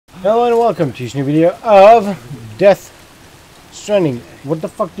Hello and welcome to this new video of Death Stranding. What the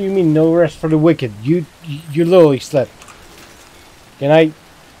fuck do you mean no rest for the wicked? You literally slept. Can I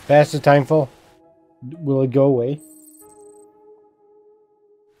pass the time fall? Will it go away?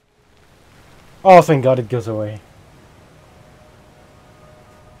 Oh, thank God it goes away.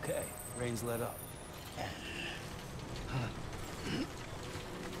 Okay, rain's let up.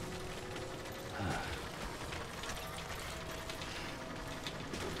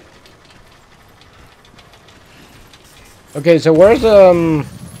 Okay, so where's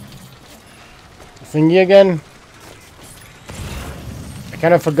thingy again? I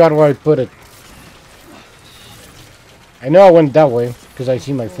kind of forgot where I put it. I know I went that way because I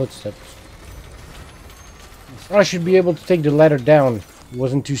see my footsteps. I should be able to take the ladder down. It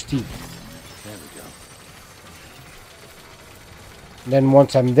wasn't too steep. There we go. Then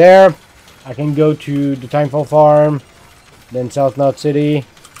once I'm there, I can go to the Timefall Farm, then South Knot City.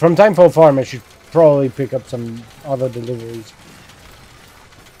 From Timefall Farm, I should probably pick up some other deliveries.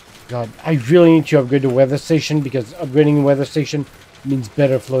 God, I really need to upgrade the weather station because upgrading the weather station means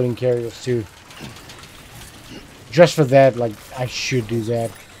better floating carriers too. Just for that, like, I should do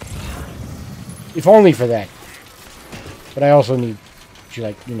that. If only for that. But I also need to,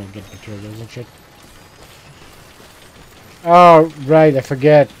 like, you know, get materials and shit. Oh, right, I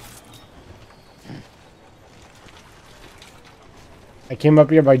forget. I came up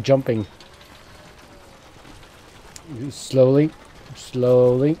here by jumping. Slowly,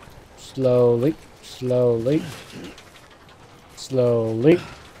 slowly, slowly, slowly, slowly,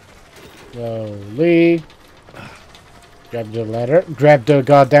 slowly. Grab the ladder. Grab the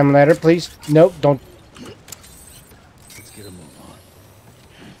goddamn ladder, please. Nope, don't. Let's get a move on.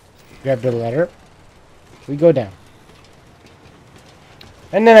 Grab the ladder. We go down.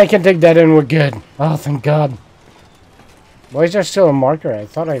 And then I can take that and we're good. Oh, thank God. Why is there still a marker? I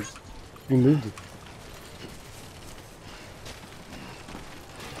thought I removed it.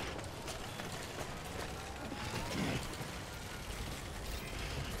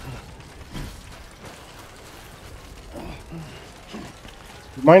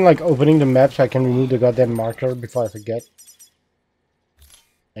 Mind like opening the map so I can remove the goddamn marker before I forget?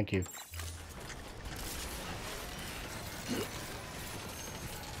 Thank you.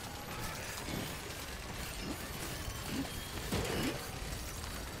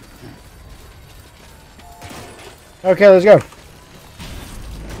 Okay, let's go.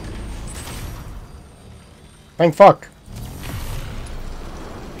 Thank fuck.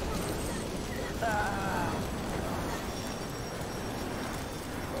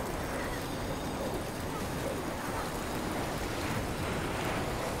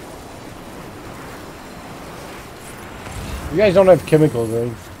 You guys don't have chemicals,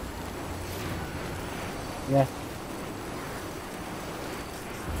 right? Yeah.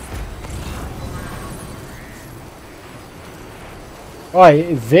 Oh, I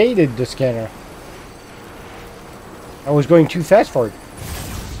evaded the scanner. I was going too fast for it.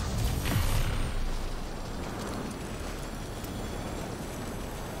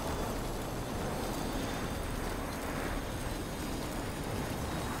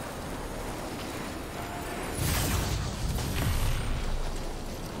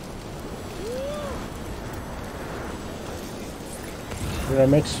 Did I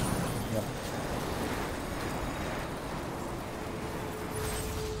mix? Yeah.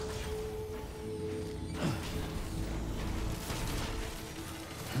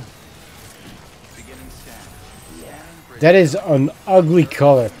 That is an ugly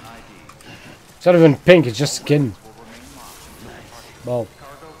color. It's not even pink, it's just skin. Well,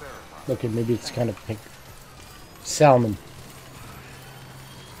 okay, maybe it's kind of pink. Salmon.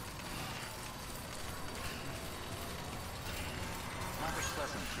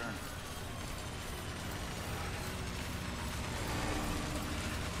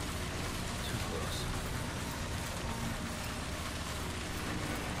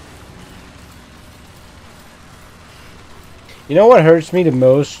 You know what hurts me the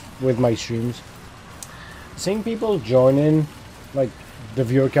most with my streams? Seeing people join in, like the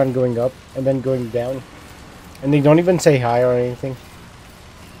viewer count going up and then going down, and they don't even say hi or anything.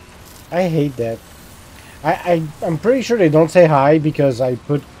 I hate that. I'm pretty sure they don't say hi because I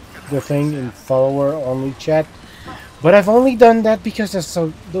put the thing in follower only chat, but I've only done that because there's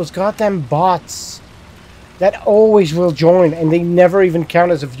those goddamn bots that always will join and they never even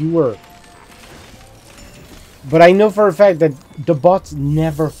count as a viewer. But I know for a fact that the bots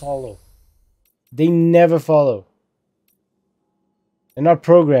never follow. They never follow. They're not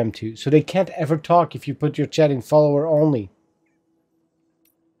programmed to, so they can't ever talk if you put your chat in follower only.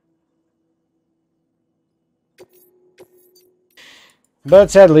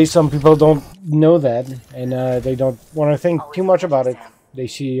 But sadly, some people don't know that, and they don't want to think too much about it. They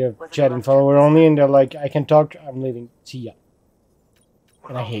see a chat and follower only, and they're like, I can talk, I'm leaving. See ya.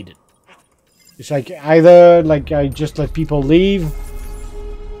 And I hate it. It's like either like I just let people leave,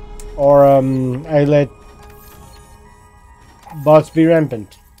 or I let bots be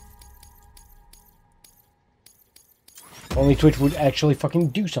rampant. Only Twitch would actually fucking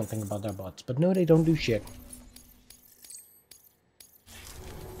do something about their bots, but no, they don't do shit.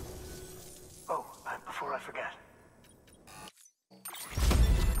 Oh, before I forget.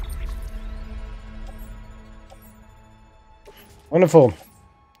 Wonderful.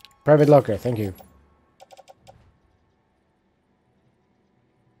 Private locker, thank you.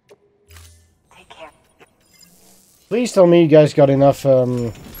 Take care. Please tell me you guys got enough, you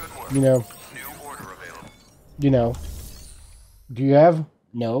know. New order available. You know. Do you have?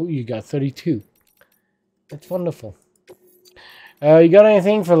 No, you got 32. That's wonderful. You got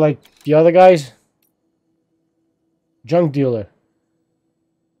anything for, like, the other guys? Junk dealer.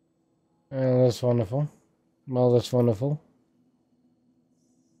 That's wonderful. Well, that's wonderful.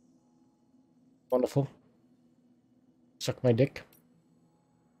 Wonderful. Suck my dick.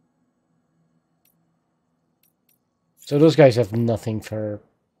 So those guys have nothing for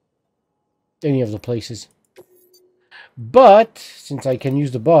any of the places. But, since I can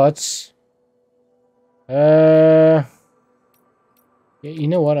use the bots... yeah, you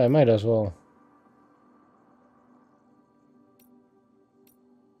know what? I might as well.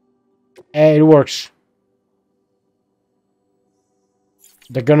 It works.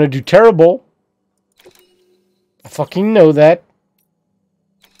 They're gonna do terrible. I fucking know that.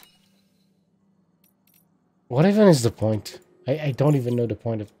 What even is the point? I don't even know the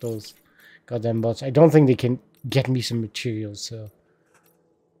point of those goddamn bots. I don't think they can get me some materials, so...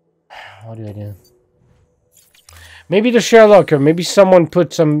 What do I do? Maybe the share locker. Maybe someone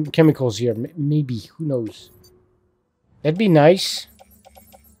put some chemicals here. Maybe. Who knows? That'd be nice.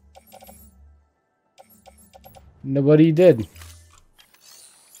 Nobody did.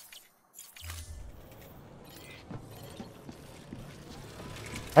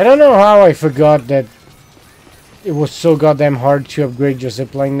 I don't know how I forgot that it was so goddamn hard to upgrade your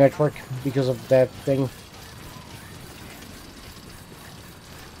zipline network because of that thing.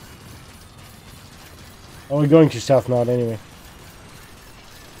 Oh, we're going to South Nod anyway.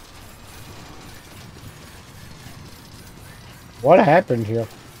 What happened here?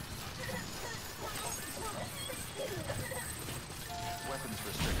 Weapons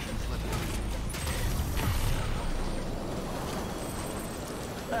restrictions lifted.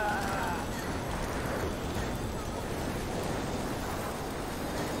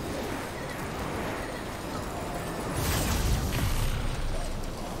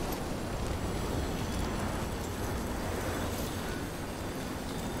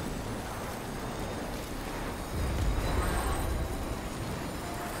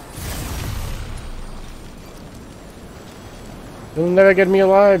 You'll never get me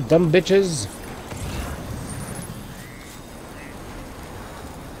alive, dumb bitches.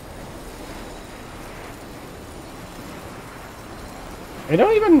 I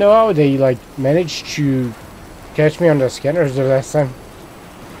don't even know how they, like, managed to catch me on the scanners the last time.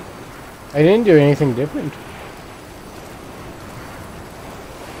 I didn't do anything different.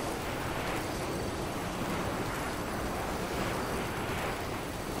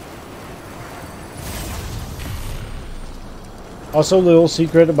 Also, a little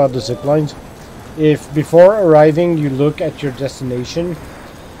secret about the zip lines. If before arriving you look at your destination,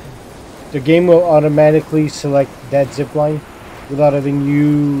 the game will automatically select that zip line without having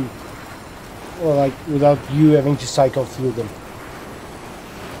you, or like without you having to cycle through them,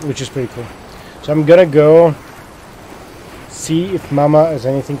 which is pretty cool. So I'm gonna go see if Mama has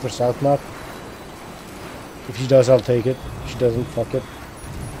anything for South Knot. If she does, I'll take it. If she doesn't, fuck it.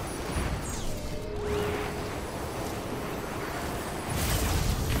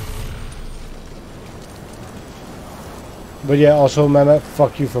 But yeah, also, Mama,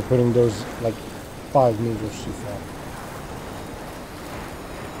 fuck you for putting those, like, 5 meters too far.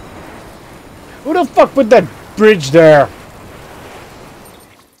 Who the fuck put that bridge there?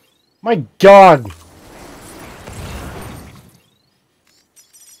 My god!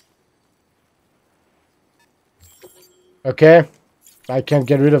 Okay, I can't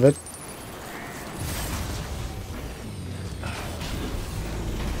get rid of it.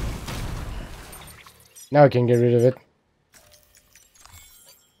 Now I can get rid of it.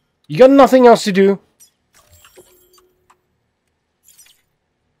 You got nothing else to do?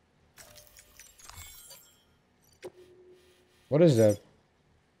 What is that?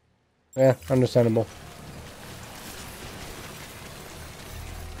 Yeah, understandable.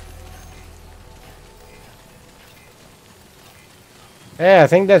 Yeah, I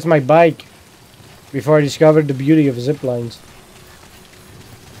think that's my bike. Before I discovered the beauty of zip lines.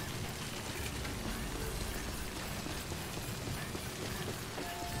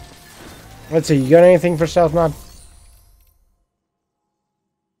 Let's see, you got anything for South Knot?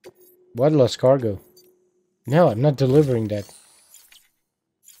 What lost cargo? No, I'm not delivering that.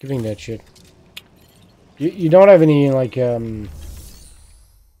 Giving that shit. You don't have any, like,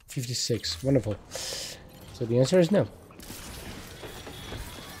 56. Wonderful. So the answer is no.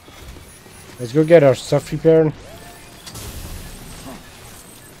 Let's go get our stuff repaired.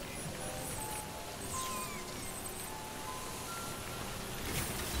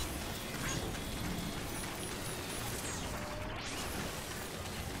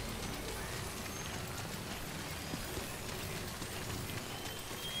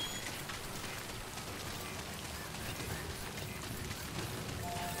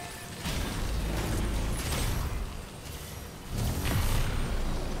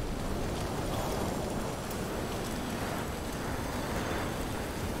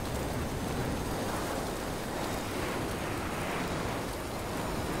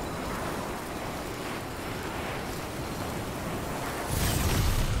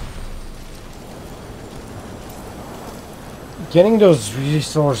 Getting those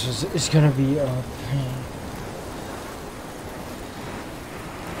resources is gonna be a pain.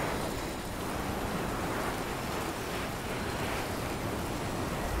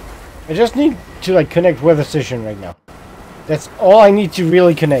 I just need to like connect weather station right now. That's all I need to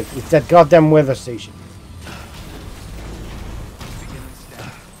really connect. It's that goddamn weather station.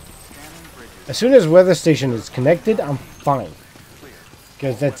 As soon as weather station is connected, I'm fine.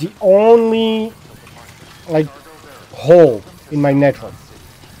 Because that's the only like hole in my network.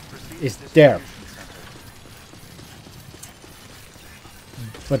 Is there.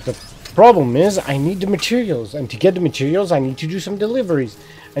 But the problem is I need the materials, and to get the materials I need to do some deliveries.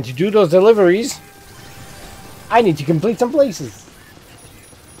 And to do those deliveries I need to complete some places.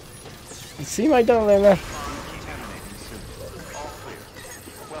 You see my dilemma?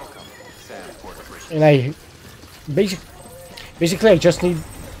 And I basically I just need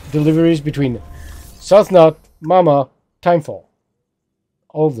deliveries between South Knot, Mama, Timefall.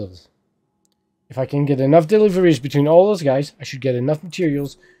 All of those. If I can get enough deliveries between all those guys, I should get enough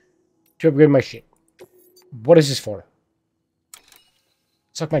materials to upgrade my shit. What is this for?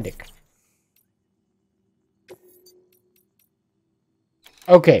 Suck my dick.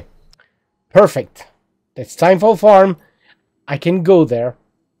 Okay. Perfect. That's Timefall Farm. I can go there.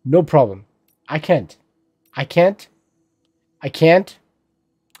 No problem. I can't.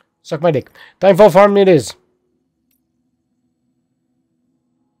 Suck my dick. Timefall Farm it is.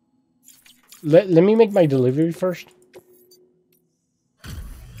 Let me make my delivery first.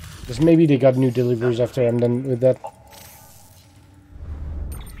 Because maybe they got new deliveries after I'm done with that.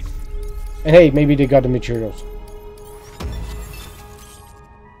 And hey, maybe they got the materials.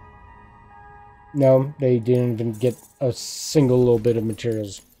 No, they didn't even get a single little bit of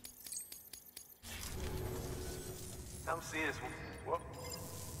materials. Come see us. Whoop.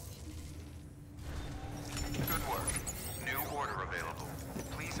 Good work. New order available.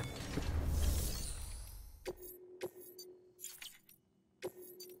 Please.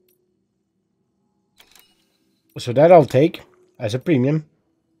 So that I'll take as a premium.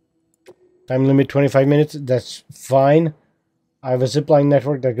 Time limit 25 minutes. That's fine. I have a zipline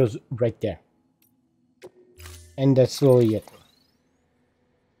network that goes right there. And that's literally it.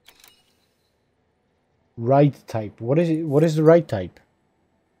 Ride type. What is it? What is the ride type?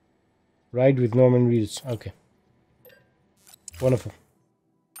 Ride with Norman Reedus. Okay. Wonderful.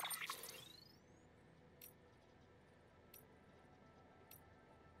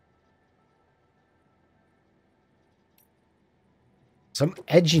 Some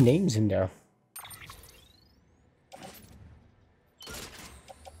edgy names in there.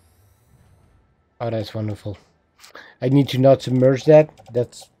 Oh, that's wonderful. I need to not submerge that.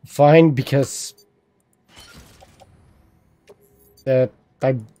 That's fine because I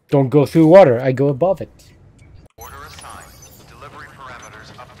don't go through water. I go above it. Order assigned. Delivery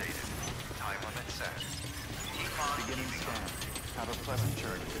parameters updated. Time limit set. Beginning scan. Have a pleasant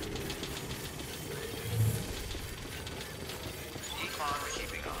journey. Econ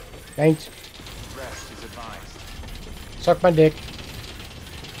keeping on. Thanks. Rest is advised. Suck my dick.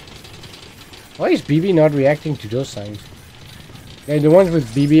 Why is BB not reacting to those signs? Yeah, the ones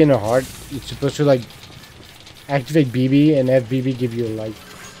with BB in a heart, it's supposed to like activate BB and have BB give you a light.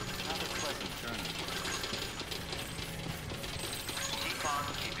 Have a pleasant journey. Econ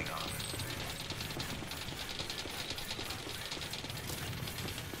keeping on.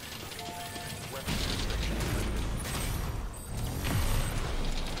 Weapons restrictions lifted.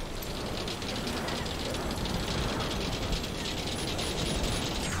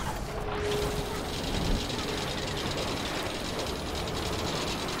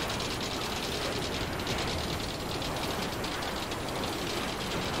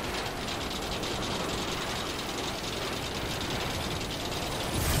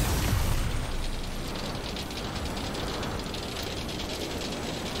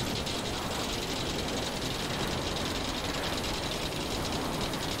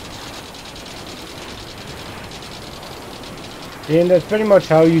 And that's pretty much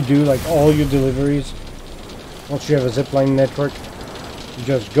how you do like all your deliveries. Once you have a zipline network, you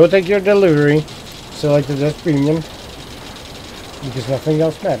just go take your delivery, select the as premium, because nothing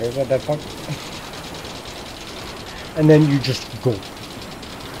else matters at that point. And then you just go.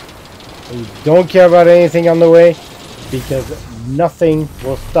 And you don't care about anything on the way, because nothing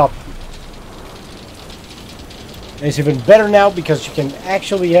will stop you. And it's even better now because you can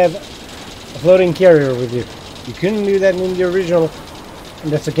actually have a floating carrier with you. You couldn't do that in the original,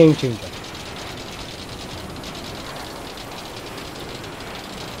 and that's a game changer.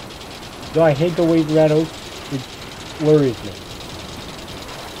 Though I hate the way it rattles, it worries me.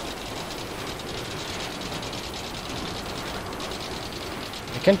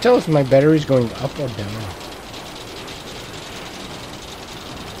 I can't tell if my battery is going up or down.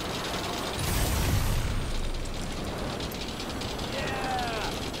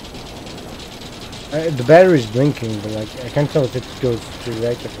 The battery is blinking, but like I can't tell if it goes to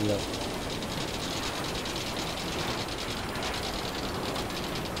right or to left.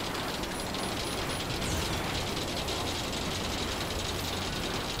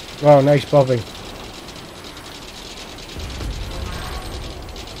 Wow, nice popping.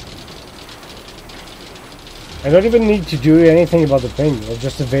 I don't even need to do anything about the thing. I'll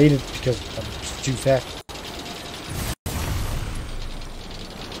just evade it because I'm just too fast.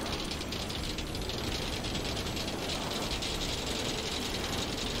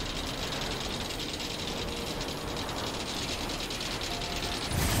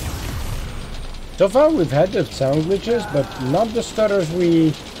 So far we've had the sound glitches, but not the stutters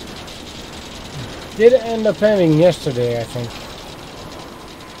we did end up having yesterday, I think.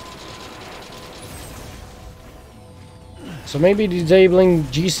 So maybe disabling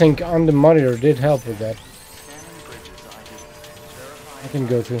G-Sync on the monitor did help with that. I can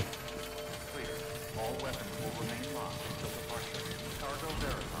go through.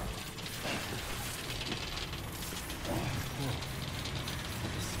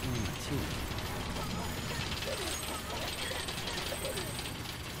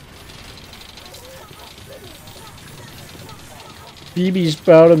 BB's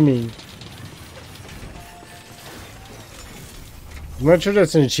proud of me. I'm not sure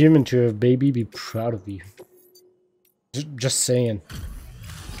that's an achievement to have baby be proud of you. Just saying.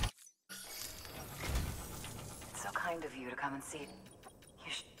 It's so kind of you to come and see.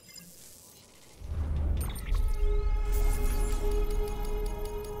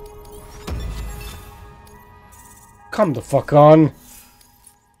 Come the fuck on.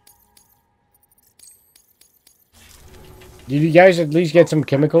 Did you guys at least get some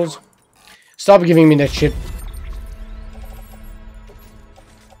chemicals? Stop giving me that shit.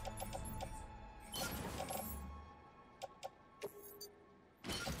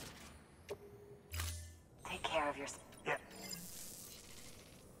 Take care of yourself. Yeah.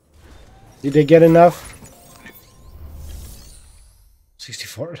 Did they get enough?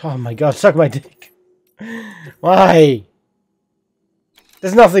 64. Oh my god, suck my dick. Why?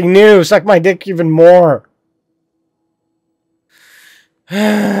 There's nothing new. Suck my dick even more.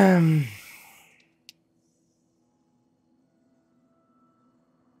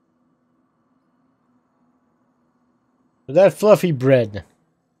 That fluffy bread.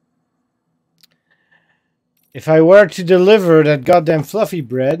 If I were to deliver that goddamn fluffy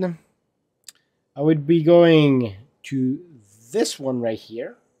bread, I would be going to this one right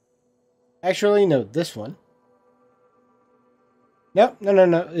here. Actually, no, this one. No.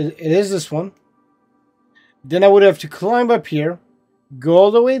 It is this one. Then I would have to climb up here, go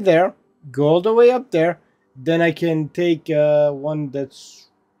all the way there, go all the way up there. Then I can take one that's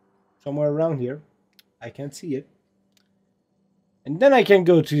somewhere around here. I can't see it. And then I can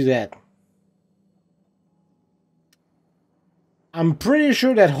go to that. I'm pretty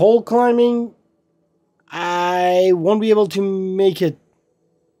sure that whole climbing, I won't be able to make it.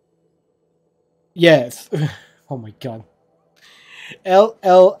 Yes. Oh my god.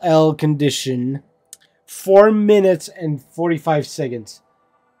 LLL condition. 4 minutes and 45 seconds.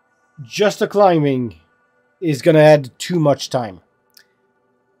 Just the climbing is gonna add too much time.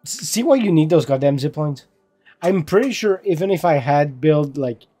 See why you need those goddamn ziplines? I'm pretty sure even if I had built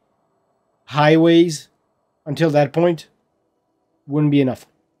like highways until that point, wouldn't be enough.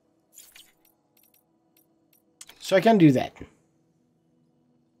 So I can do that.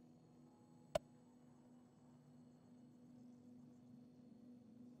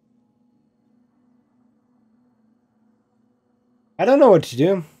 I don't know what to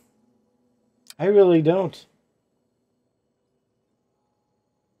do. I really don't.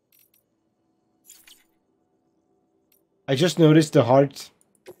 I just noticed the heart.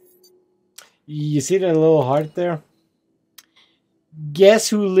 You see that little heart there? Guess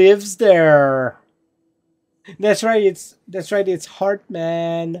who lives there? That's right, it's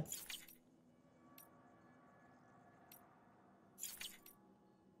Hartman.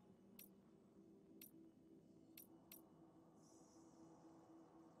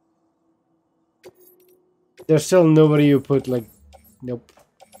 There's still nobody who put like nope.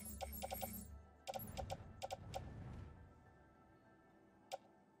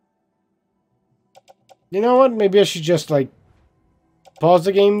 You know what? Maybe I should just like pause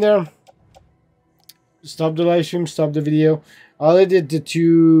the game there. Stop the live stream, stop the video. I'll edit the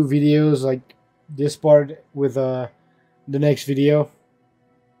two videos, like this part with the next video.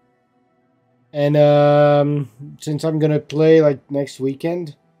 And since I'm gonna play like next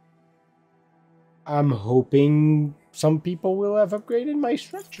weekend, I'm hoping some people will have upgraded my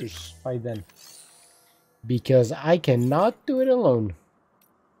structures by then. Because I cannot do it alone.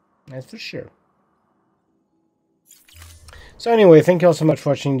 That's for sure. So anyway, thank you all so much for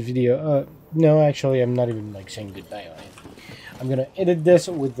watching the video. No, actually, I'm not even like saying goodbye on it. I'm gonna edit this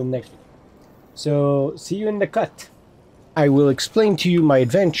with the next video. So, see you in the cut. I will explain to you my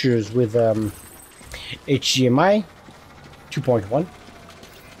adventures with HDMI 2.1,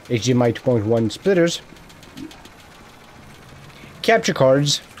 HDMI 2.1 splitters, capture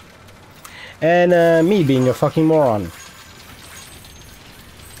cards, and me being a fucking moron.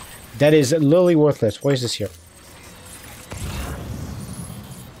 That is literally worthless. What is this here?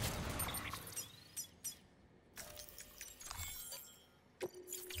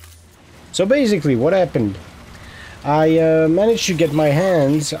 So basically, what happened? I managed to get my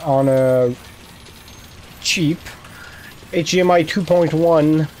hands on a cheap HDMI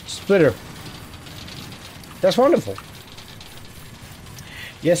 2.1 splitter. That's wonderful.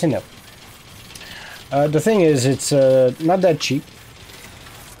 Yes and no. The thing is, it's not that cheap.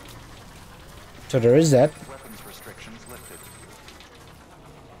 So there is that. Weapons restrictions lifted.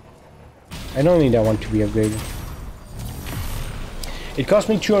 I don't need that one to be upgraded. It cost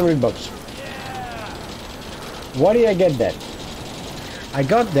me 200 bucks. Why did I get that? I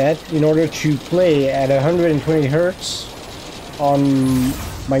got that in order to play at 120 Hertz on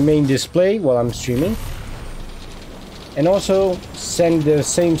my main display while I'm streaming, and also send the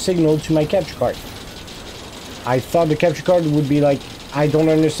same signal to my capture card. I thought the capture card would be like, I don't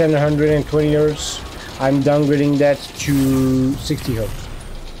understand 120 Hertz, I'm downgrading that to 60 Hertz.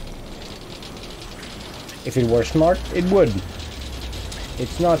 If it were smart, it would.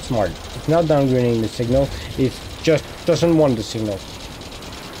 It's not smart. It's not downgrading the signal. It just doesn't want the signal.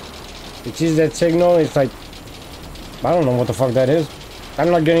 It sees that signal. It's like, I don't know what the fuck that is. I'm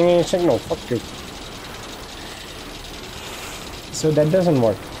not getting any signal. Fuck you. So that doesn't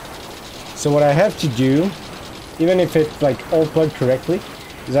work. So what I have to do, even if it's like all plugged correctly,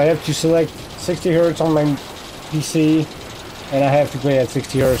 is I have to select 60 Hertz on my PC, and I have to play at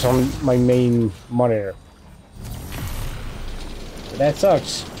 60 Hertz on my main monitor. That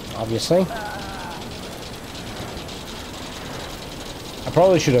sucks, obviously. I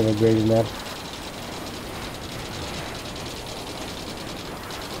probably should have upgraded that.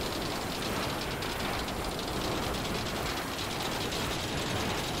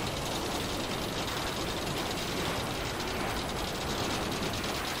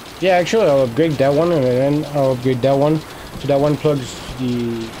 Yeah, actually I'll upgrade that one, and then I'll upgrade that one. So that one connects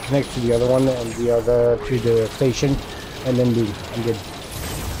to the other one, and the other to the station. And then boom, I'm good.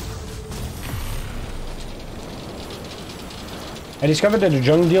 I discovered that the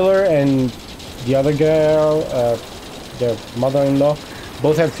junk dealer and the other girl, their mother-in-law,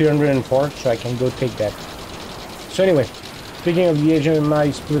 both have 304, so I can go take that. So anyway, speaking of the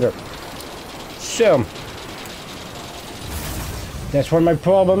HDMI splitter. So, that's where my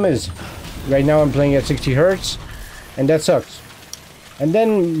problem is. Right now I'm playing at 60 Hertz, and that sucks. And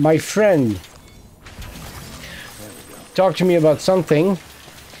then my friend talked to me about something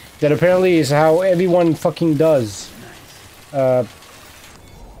that apparently is how everyone fucking does their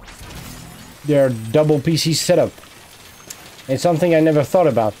double PC setup. It's something I never thought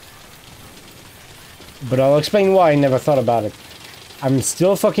about, but I'll explain why I never thought about it. I'm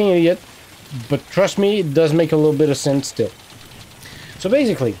still a fucking idiot, but trust me, it does make a little bit of sense still. So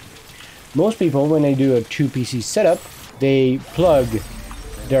basically, most people, when they do a 2 PC setup, they plug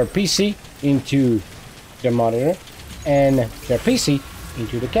their PC into their monitor and their PC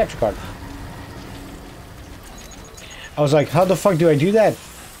into the capture card. I was like, how the fuck do I do that?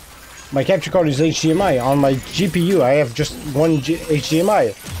 My capture card is HDMI. On my GPU, I have just one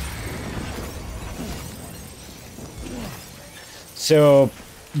HDMI. So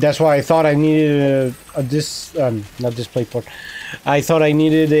that's why I thought I needed not DisplayPort. I thought I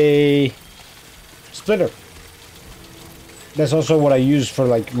needed a splitter. that's also what I use for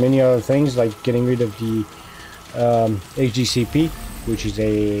like many other things, like getting rid of the HDCP, which is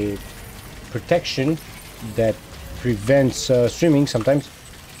a protection that prevents streaming sometimes.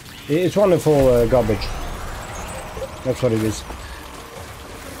 It's wonderful garbage. That's what it is.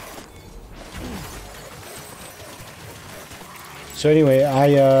 So anyway,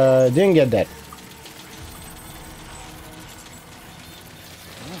 I didn't get that.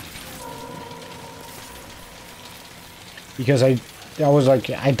 Because I was like,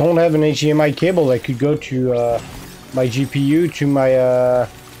 I don't have an HDMI cable that could go to my GPU to my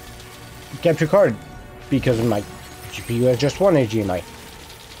capture card, because my GPU has just one HDMI.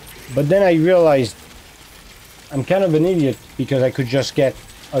 But then I realized I'm kind of an idiot, because I could just get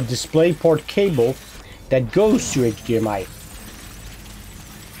a DisplayPort cable that goes to HDMI.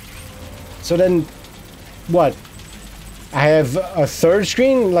 So then, what? I have a third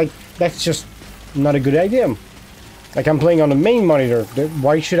screen? Like, that's just not a good idea. Like, I'm playing on the main monitor.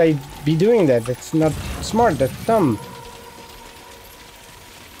 Why should I be doing that? That's not smart. That's dumb.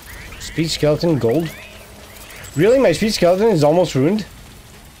 Speed skeleton gold? Really? My speed skeleton is almost ruined?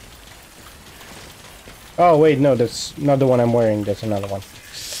 Oh, wait, no, that's not the one I'm wearing. That's another one.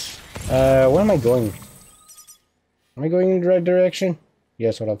 Where am I going? Am I going in the right direction?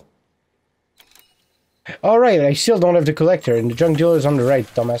 Yeah, sort of. Alright, I still don't have the collector, and the junk dealer is on the right,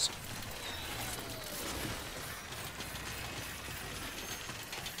 dumbass.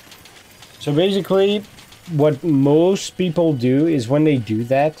 So basically, what most people do is when they do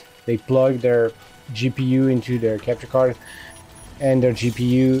that, they plug their GPU into their capture card and their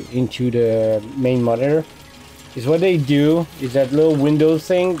GPU into the main monitor. Is what they do is that little window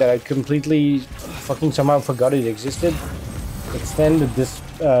thing that I completely fucking somehow forgot it existed. Extend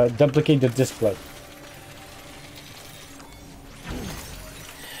the duplicate the display.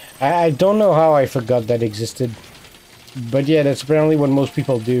 I don't know how I forgot that existed, but yeah, that's apparently what most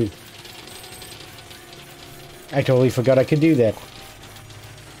people do. I totally forgot I could do that.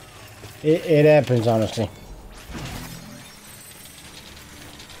 It happens, honestly.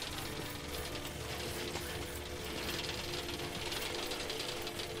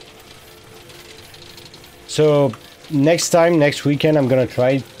 So next weekend, I'm gonna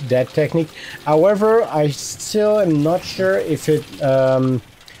try that technique. However, I still am not sure if it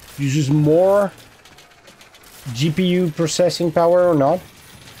uses more GPU processing power or not.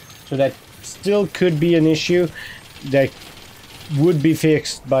 So that still could be an issue that would be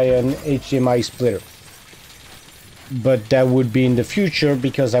fixed by an HDMI splitter. But that would be in the future,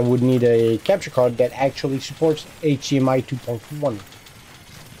 because I would need a capture card that actually supports HDMI 2.1.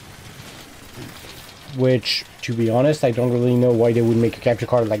 Which, to be honest, I don't really know why they would make a capture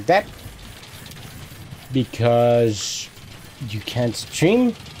card like that. Because you can't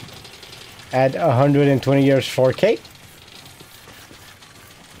stream at 120 Hz 4K.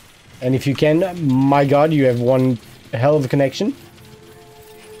 And if you can, my god, you have one hell of a connection.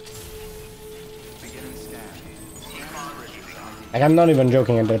 Like, I'm not even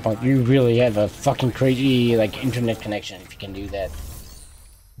joking at that point. You really have a fucking crazy, like, internet connection if you can do that.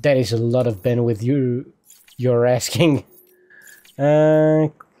 That is a lot of bandwidth you're asking.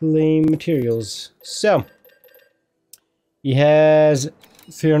 Claim materials. So, he has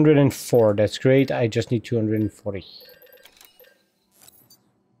 304. That's great. I just need 240.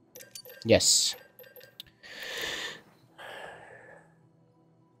 Yes.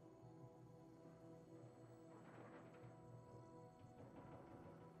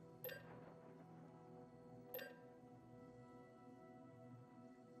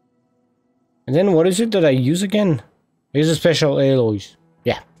 And then what is it that I use again? I use a special alloys.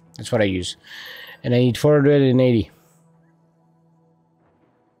 Yeah, that's what I use. And I need 480.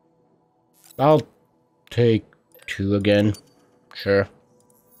 I'll take 2 again. Sure.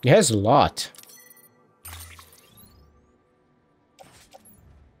 It has a lot.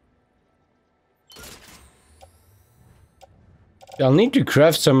 I'll need to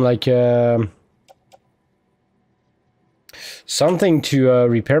craft some, like, something to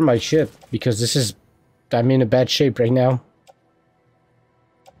repair my ship, because this is... I'm in a bad shape right now.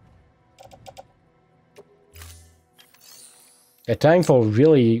 That Timefall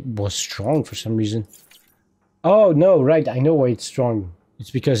really was strong for some reason. Oh, no, right, I know why it's strong.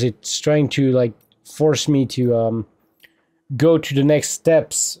 It's because it's trying to, like, force me to go to the next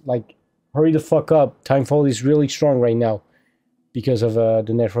steps. Like, hurry the fuck up. Timefall is really strong right now because of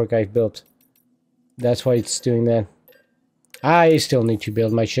the network I've built. That's why it's doing that. I still need to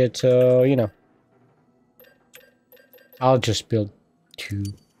build my shit, so, you know. I'll just build 2.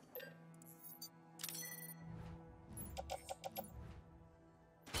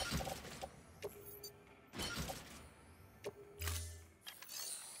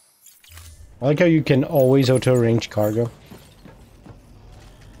 I like how you can always auto-arrange cargo.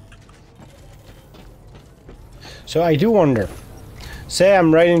 So I do wonder. Say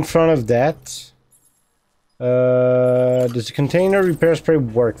I'm right in front of that. Does the container repair spray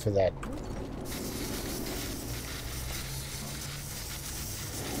work for that?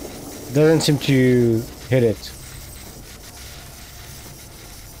 Doesn't seem to hit it.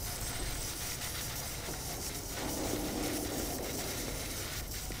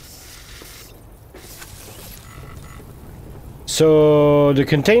 So the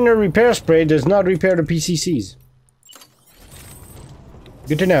container repair spray does not repair the PCCs.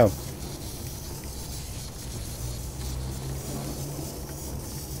 Good to know.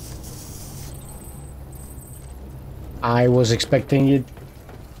 I was expecting it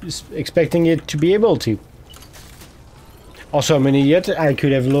to be able to. Also, I'm an idiot. I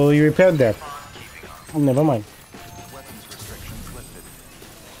could have literally repaired that. Oh, never mind.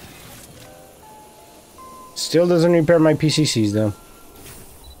 Still doesn't repair my PCCs though.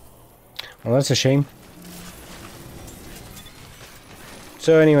 Well, that's a shame.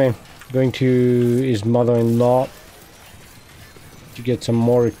 So anyway, going to his mother-in-law to get some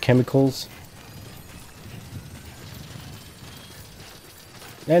more chemicals.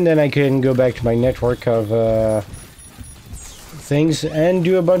 And then I can go back to my network of things and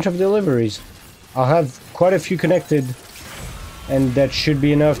do a bunch of deliveries. I'll have quite a few connected, and that should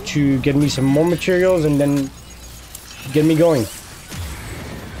be enough to get me some more materials and then get me going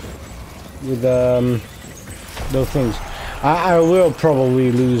with those things. I will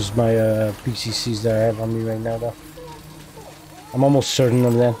probably lose my PCCs that I have on me right now though. I'm almost certain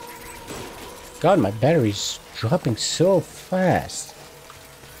of that. God, my battery's dropping so fast.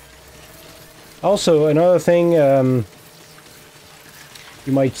 Also, another thing you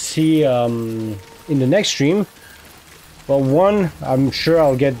might see in the next stream. Well, one, I'm sure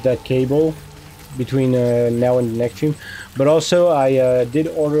I'll get that cable between now and the next stream. But also, I did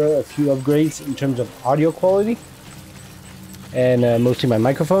order a few upgrades in terms of audio quality. And mostly my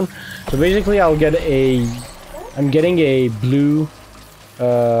microphone. So basically, I'm getting a blue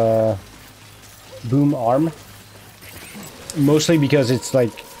boom arm. Mostly because it's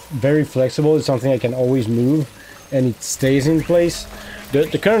like very flexible. It's something I can always move, and it stays in place.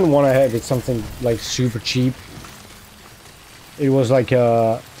 The current one I have is something like super cheap. It was like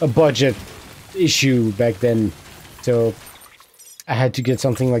a budget issue back then, so I had to get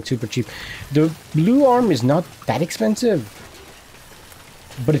something like super cheap. The blue arm is not that expensive,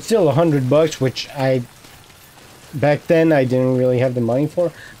 but it's still $100, which back then I didn't really have the money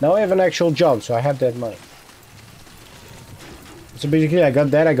for. Now I have an actual job, so I have that money. So basically, I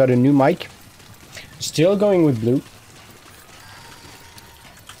got that. I got a new mic. Still going with blue.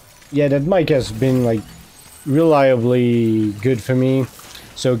 Yeah, that mic has been like reliably good for me.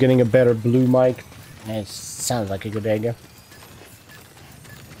 So getting a better blue mic, it sounds like a good idea.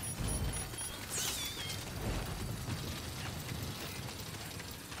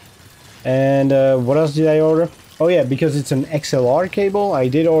 And what else did I order? Oh yeah, because it's an XLR cable, I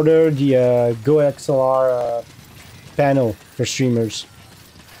did order the Go XLR panel for streamers.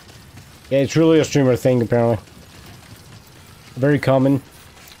 Yeah, it's really a streamer thing apparently. Very common.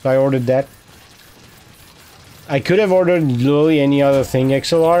 So I ordered that. I could have ordered literally any other thing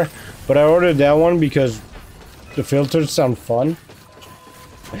XLR, but I ordered that one because the filters sound fun.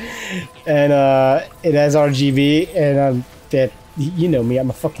 And it has RGB, and that, you know me, I'm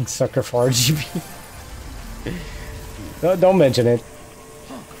a fucking sucker for RGB. Don't mention it.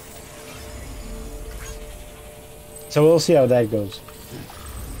 So we'll see how that goes.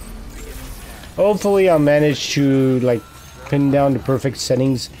 Hopefully I'll manage to like pin down the perfect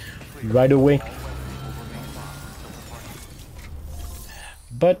settings right away.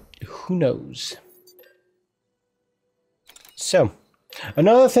 But who knows? So,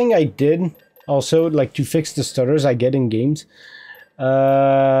 another thing I did also, like to fix the stutters I get in games,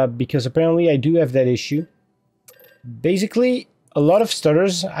 because apparently I do have that issue. Basically, a lot of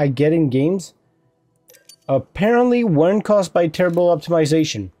stutters I get in games apparently weren't caused by terrible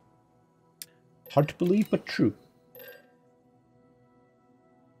optimization. Hard to believe, but true.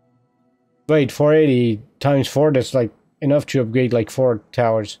 Wait, 480 times 4, that's like enough to upgrade like 4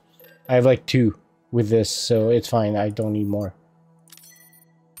 towers. I have like 2 with this, so it's fine. I don't need more.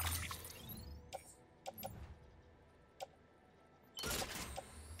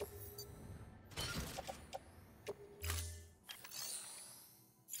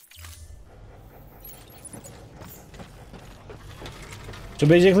 So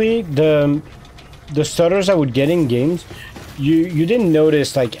basically, the stutters I would get in games, you didn't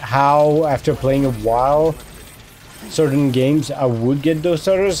notice like how after playing a while certain games I would get those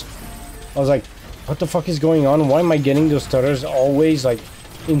stutters. I was like, what the fuck is going on? Why am I getting those stutters always like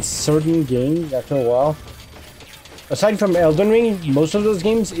in certain games after a while? Aside from Elden Ring, most of those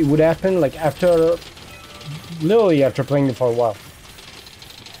games, it would happen like after, literally after playing it for a while.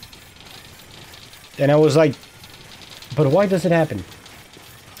 And I was like, but why does it happen?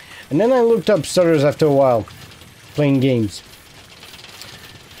 And then I looked up stutters after a while, playing games.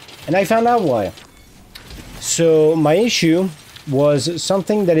 And I found out why. So my issue was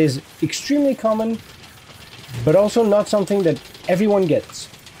something that is extremely common, but also not something that everyone gets.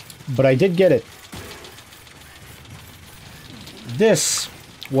 But I did get it. This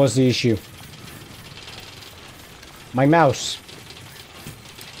was the issue. My mouse.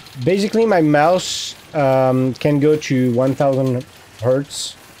 Basically, my mouse can go to 1000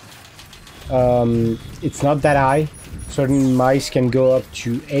 hertz. It's not that high. Certain mice can go up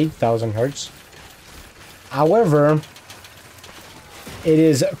to 8000 hertz. However, it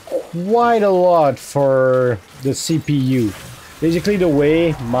is quite a lot for the CPU. Basically, the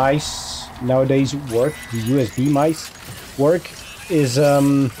way mice nowadays work, the USB mice work, is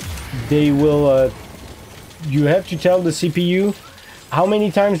they will you have to tell the CPU how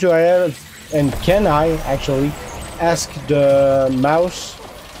many times do I have, and can I actually ask the mouse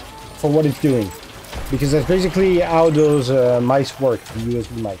for what it's doing, because that's basically how those mice work, the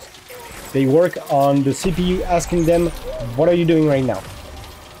USB mice. They work on the CPU asking them, what are you doing right now?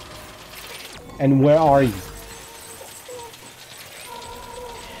 And where are you?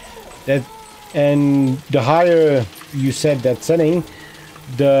 That, and the higher you set that setting,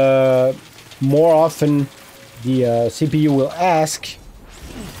 the more often the CPU will ask,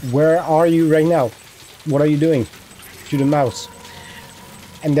 where are you right now? What are you doing? To the mouse.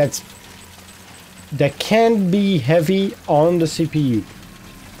 And that can be heavy on the CPU.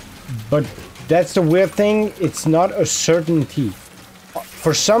 But that's the weird thing, it's not a certainty.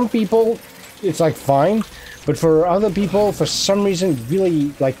 For some people, it's like fine, but for other people, for some reason, it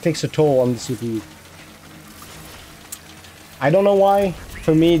really like takes a toll on the CPU. I don't know why,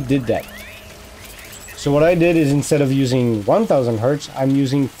 for me it did that. So what I did is, instead of using 1000 hertz, I'm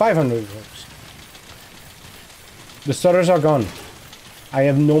using 500 hertz. The stutters are gone. I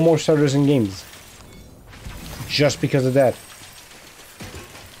have no more stutters in games. Just because of that.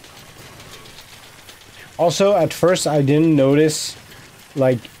 Also, at first I didn't notice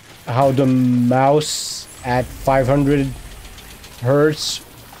like how the mouse at 500 hertz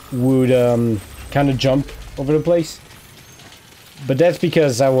would kind of jump over the place. But that's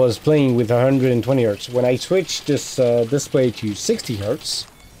because I was playing with 120 hertz. When I switched this display to 60 hertz,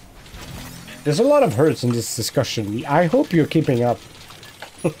 there's a lot of hertz in this discussion. I hope you're keeping up.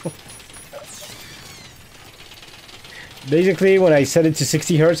 Basically, when I set it to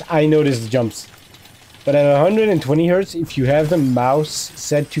 60 hertz, I noticed the jumps. But at 120 hertz, if you have the mouse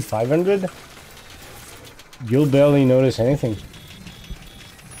set to 500, you'll barely notice anything.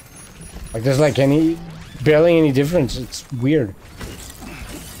 Like, there's like barely any difference. It's weird.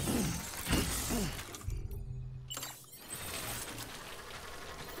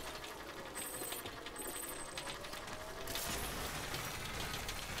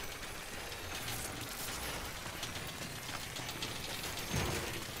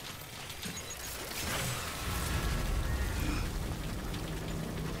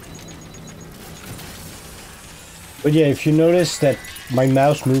 But yeah, if you notice that my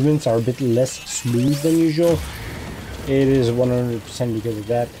mouse movements are a bit less smooth than usual, it is 100% because of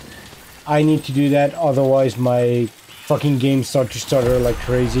that. I need to do that, otherwise my fucking games start to stutter like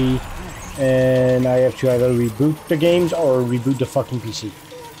crazy, and I have to either reboot the games or reboot the fucking PC.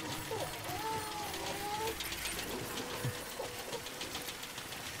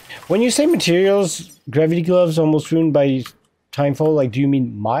 When you say materials, gravity gloves almost ruined by timefall, like, do you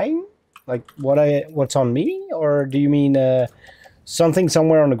mean mine? Like what's on me, or do you mean something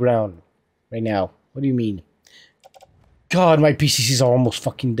somewhere on the ground right now? What do you mean? God, my PCCs are almost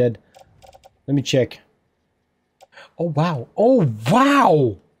fucking dead. Let me check. Oh wow! Oh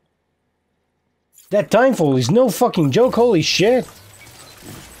wow! That timefall is no fucking joke. Holy shit!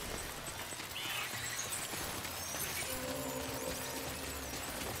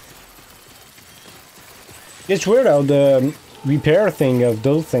 It's weird how the repair thing of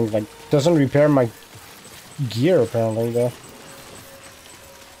those things like doesn't repair my gear apparently though.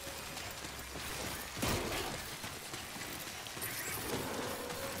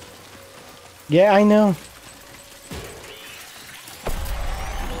 Yeah, I know.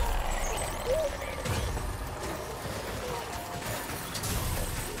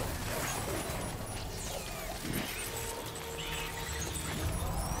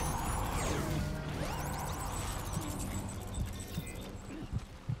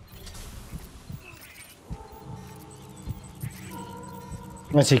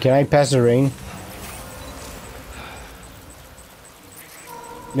 Let's see, can I pass the rain?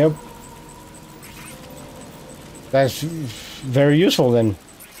 Nope. That's very useful then.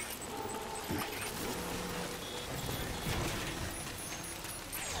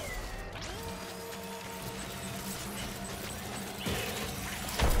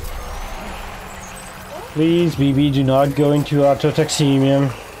 Please, BB, do not go into autotoxemia.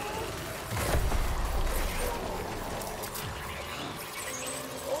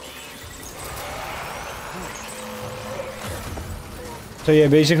 So yeah,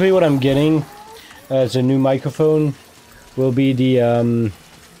 basically what I'm getting as a new microphone will be the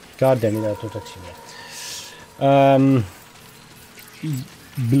god damn it, autotoxemia.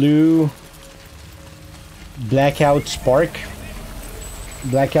 Blue blackout spark.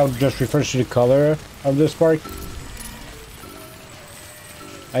 Blackout just refers to the color of the spark.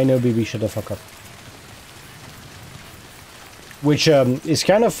 I know, BB, shut the fuck up. Which is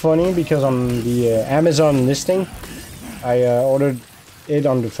kind of funny because on the Amazon listing, I ordered it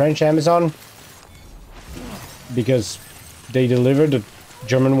on the French Amazon because they delivered. The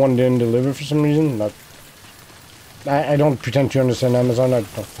German one didn't deliver for some reason. Not, I don't pretend to understand Amazon. I don't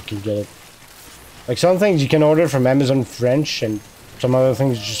fucking get it. Like some things you can order from Amazon French and some other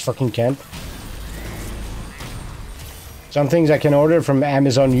things you just fucking can't. Some things I can order from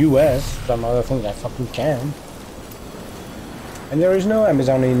Amazon US, some other things I fucking can. And there is no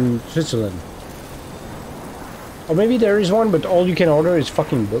Amazon in Switzerland. Or maybe there is one, but all you can order is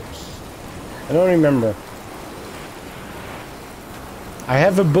fucking books. I don't remember. I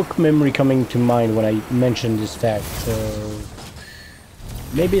have a book memory coming to mind when I mention this fact, so...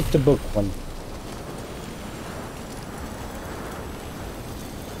 maybe it's the book one.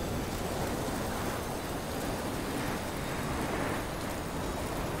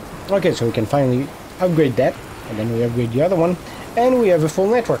 Okay, so we can finally upgrade that, and then we upgrade the other one, and we have a full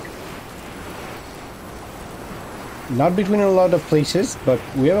network. Not between a lot of places, but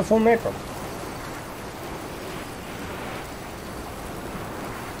we have a full network.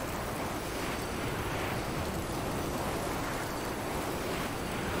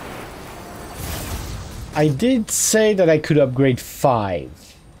 I did say that I could upgrade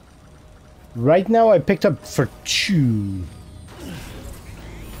 5. Right now I picked up for 2.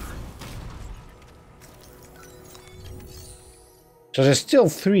 So there's still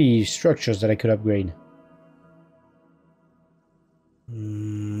 3 structures that I could upgrade.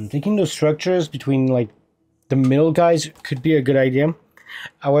 Thinking those structures between like the middle guys could be a good idea.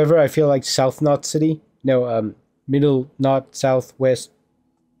 However, I feel like South Knot City, no, Middle Knot, Southwest,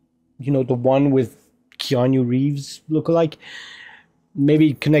 you know, the one with Keanu Reeves lookalike,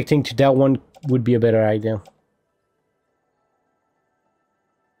 maybe connecting to that one would be a better idea.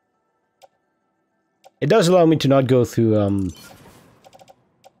 It does allow me to not go through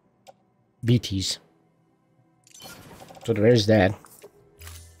BTs. So there is that.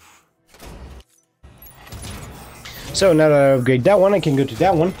 So now that I upgrade that one, I can go to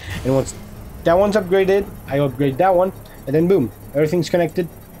that one, and once that one's upgraded, I upgrade that one, and then boom, everything's connected.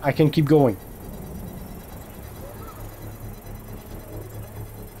 I can keep going.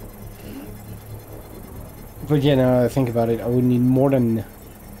 But yeah, now that I think about it, I would need more than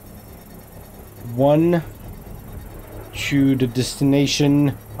 1 to the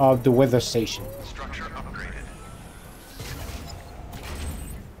destination of the weather station. Structure upgraded.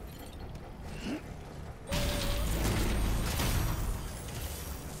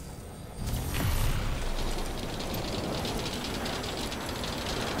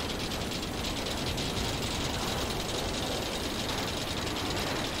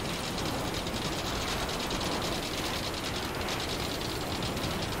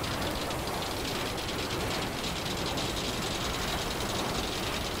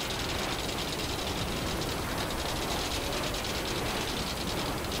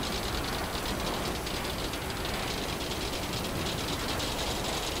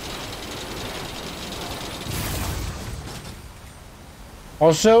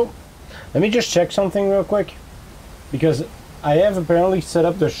 Also, let me just check something real quick, because I have apparently set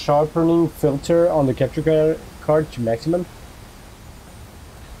up the sharpening filter on the capture card to maximum.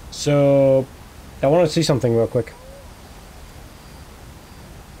 So, I want to see something real quick.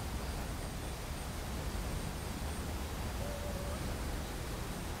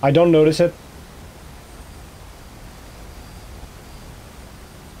 I don't notice it.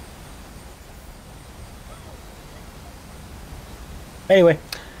 Anyway,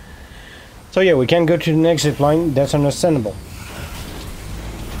 so yeah, we can go to the next zip line. That's understandable.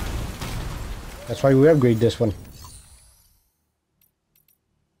 That's why we upgrade this one.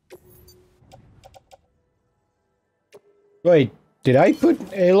 Wait, Did I put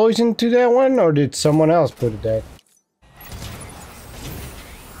alloys into that one, or did someone else put that?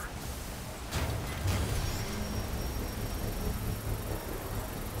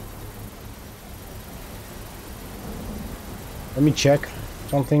 Let me check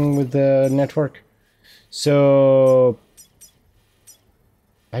something with the network. So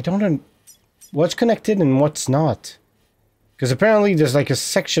I don't know what's connected and what's not. Because apparently there's like a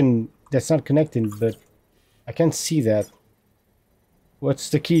section that's not connected, but I can't see that. What's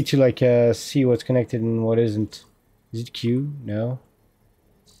the key to like see what's connected and what isn't? Is it Q? No.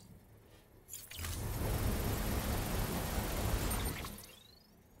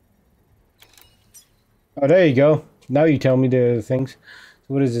 Oh, there you go. Now you tell me the things.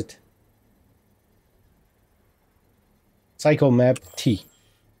 So what is it? Cycle map T.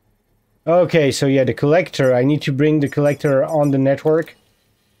 Okay, so yeah, the collector. I need to bring the collector on the network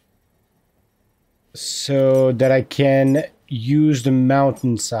so that I can use the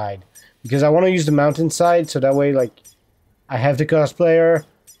mountainside. Because I want to use the mountainside so that way, like, I have the cosplayer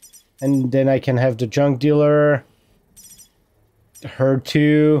and then I can have the junk dealer, her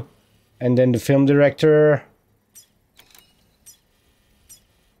too, and then the film director.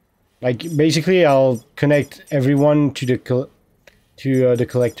 Like, basically, I'll connect everyone to the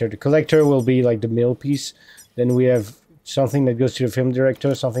collector. The collector will be like the middle piece. Then we have something that goes to the film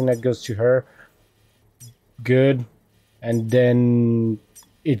director, something that goes to her. Good. And then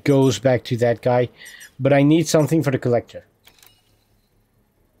it goes back to that guy. But I need something for the collector.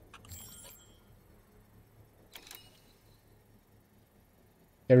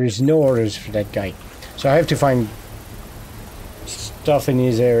 There is no orders for that guy. So I have to find stuff in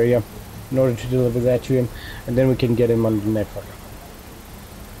his area in order to deliver that to him, and then we can get him on the network.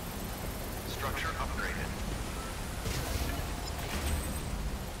 Structure upgraded.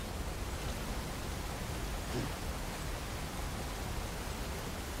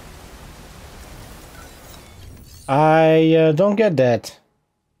 I don't get that.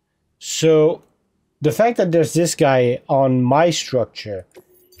 So the fact that there's this guy on my structure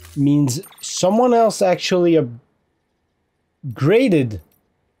means someone else actually upgraded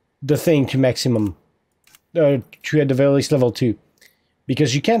the thing to maximum, to at the very least level 2,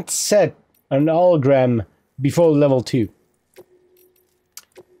 because you can't set an hologram before level 2.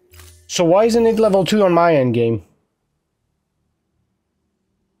 So why isn't it level 2 on my end game?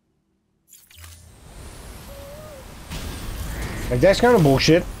 Like, that's kind of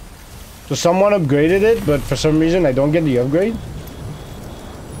bullshit. So someone upgraded it, but for some reason I don't get the upgrade?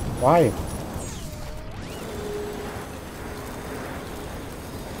 Why?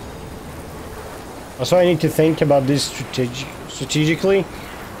 Also, I need to think about this strategically.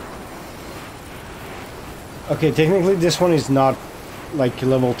 Okay, technically this one is not like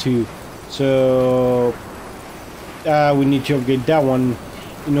level 2. So we need to upgrade that one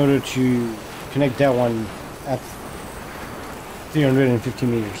in order to connect that one at 350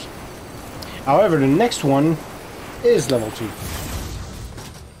 meters. However, the next one is level 2.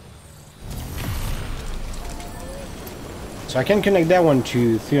 So I can connect that one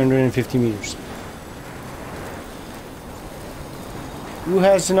to 350 meters. Who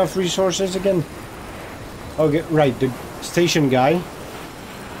has enough resources again? Okay, right, the station guy.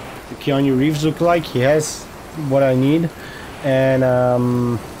 The Keanu Reeves look like. He has what I need. And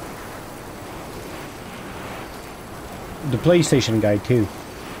the PlayStation guy too.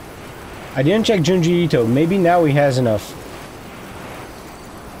 I didn't check Junji Ito. Maybe now he has enough.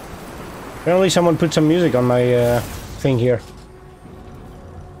 Apparently someone put some music on my thing here.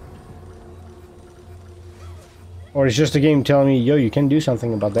 Or it's just a game telling me, yo, you can do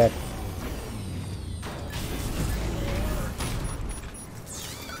something about that.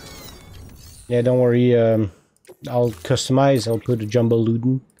 Yeah, don't worry. I'll customize. I'll put a Jumbo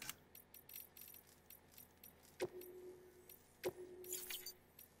Luden.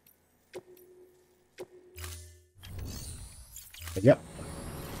 Yep.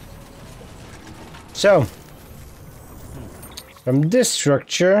 So, from this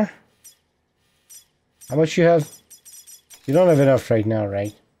structure, how much you have? You don't have enough right now,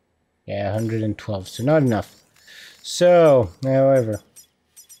 right? Yeah, 112, so not enough. So, however.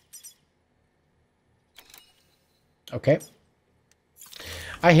 Okay.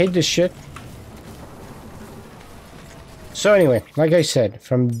 I hate this shit. So anyway, like I said,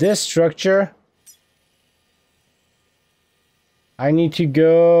 from this structure, I need to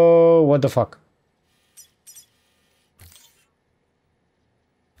go... What the fuck?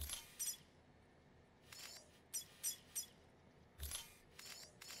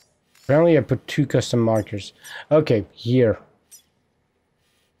 Apparently I put 2 custom markers. Okay, here.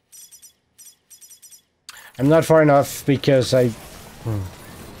 I'm not far enough because I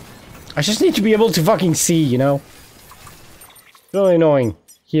I just need to be able to fucking see, you know? Really annoying.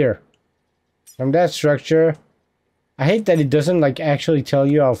 Here. From that structure. I hate that it doesn't, like, actually tell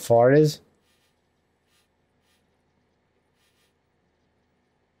you how far it is.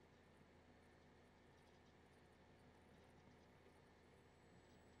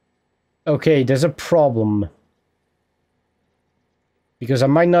 Okay, there's a problem. Because I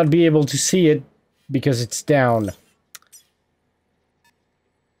might not be able to see it because it's down.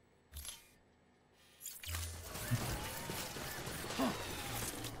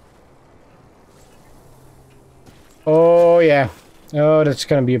 Oh, yeah. Oh, that's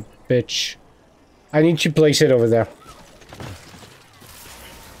gonna be a bitch. I need to place it over there.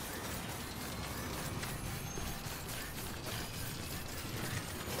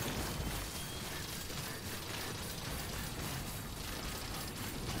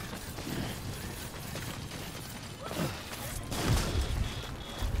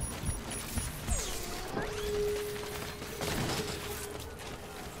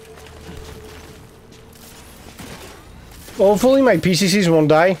 Hopefully my PCCs won't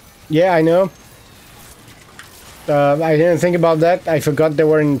die. Yeah, I know. I didn't think about that. I forgot they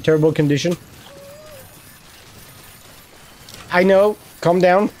were in terrible condition. I know. Calm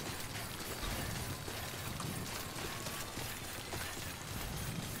down.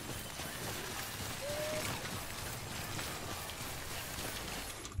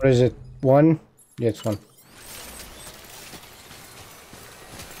 What is it? 1? Yeah, it's 1.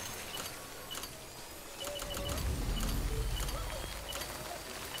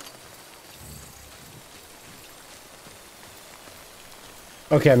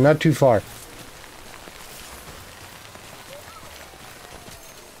 Okay, I'm not too far.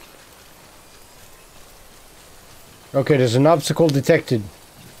 Okay, there's an obstacle detected.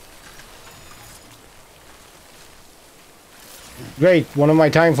 Great, one of my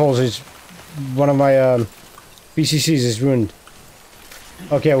timefalls is... One of my PCCs is ruined.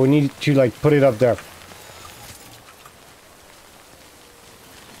 Okay, we need to, like, put it up there.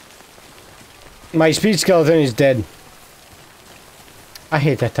 My speed skeleton is dead. I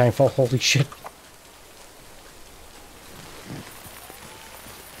hate that timefall, holy shit.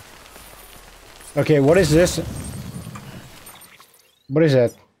 Okay, what is this? What is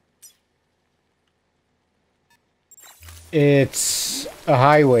that? It's a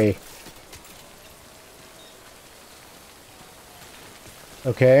highway.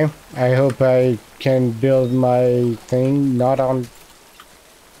 Okay, I hope I can build my thing not on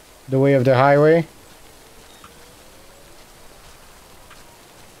the way of the highway.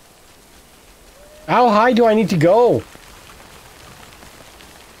 How high do I need to go?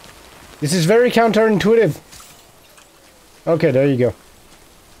 This is very counterintuitive. Okay, there you go.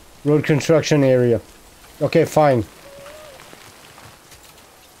 Road construction area. Okay, fine.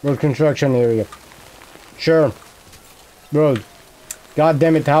 Road construction area. Sure. Road. God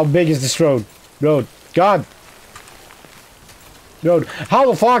damn it, how big is this road? Road. God. Road.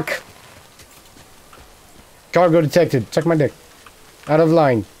 How the fuck? Cargo detected. Suck my dick. Out of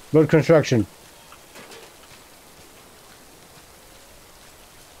line. Road construction.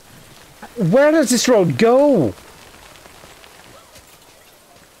 Where does this road go?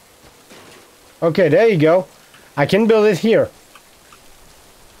 Okay, there you go. I can build it here.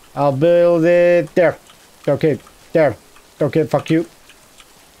 I'll build it there. Okay, there. Okay, fuck you.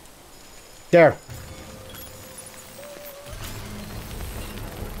 There.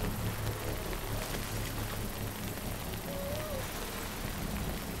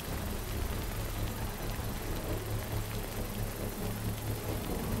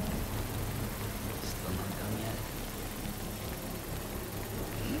 Still not done yet.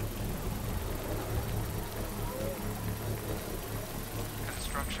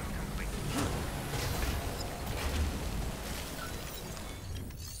 Construction complete.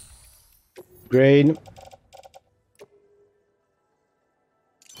 Great.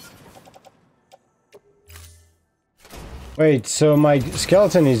 Wait, so my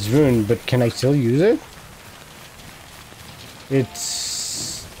skeleton is ruined, but can I still use it?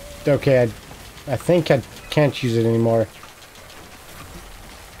 It's... Okay, I think I can't use it anymore.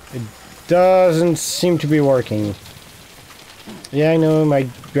 It doesn't seem to be working. Yeah, I know, my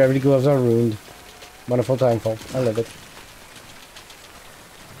gravity gloves are ruined. Wonderful timefall. I love it.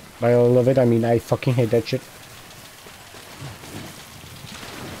 By I love it, I mean I fucking hate that shit.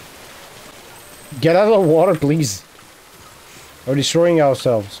 Get out of the water, please. We're destroying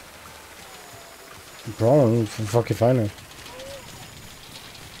ourselves. Bro, fucking fine.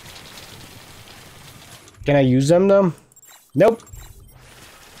 Can I use them though? Nope.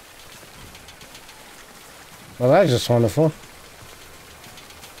 Well, that's just wonderful.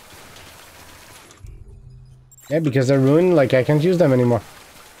 Yeah, because they're ruined, like I can't use them anymore.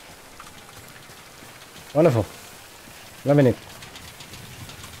 Wonderful. Loving it.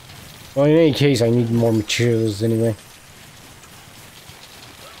 Well, in any case, I need more materials anyway.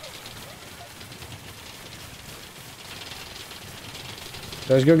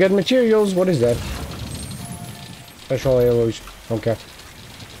 Let's go get materials. What is that? Special alloys. Okay.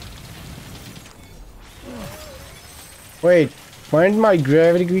 Wait, weren't my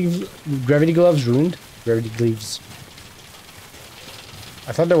gravity gloves ruined? Gravity gloves.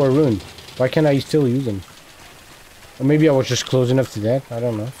 I thought they were ruined. Why can't I still use them? Or maybe I was just close enough to that. I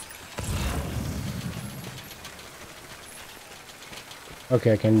don't know.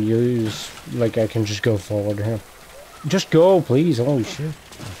 Okay, I can use... Like, I can just go forward here. Just go, please. Holy shit.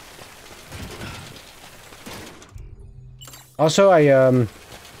 Also, I,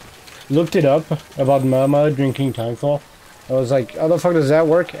 looked it up about Mama drinking Timefall. I was like, how the fuck does that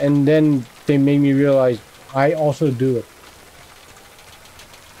work? And then they made me realize I also do it.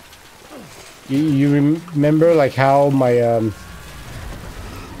 You remember like how my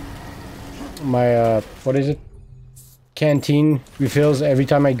what is it? Canteen refills every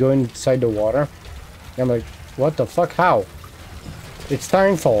time I go inside the water? I'm like, what the fuck? How? It's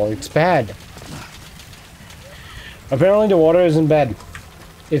Timefall. It's bad. Apparently the water isn't bad.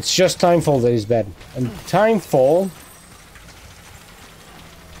 It's just Timefall that is bad. And Timefall,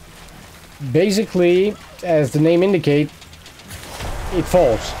 basically, as the name indicates, it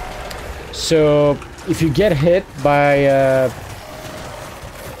falls. So if you get hit by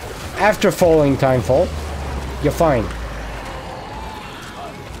after falling Timefall, you're fine.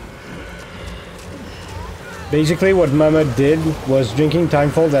 Basically what Mama did was drinking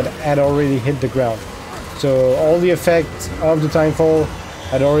Timefall that had already hit the ground. So all the effects of the Timefall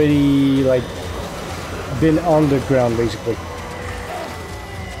had already like been on the ground basically.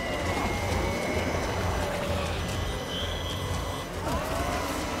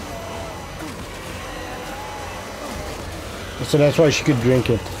 So that's why she could drink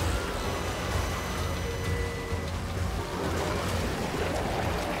it.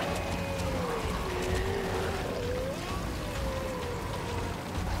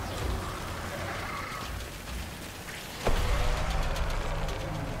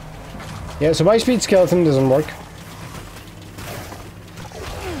 Yeah, so my speed skeleton doesn't work.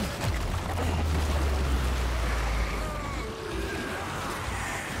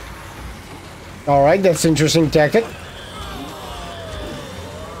 Alright, that's an interesting tactic.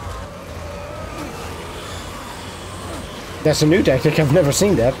 That's a new tactic, I've never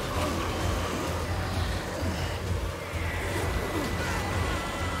seen that.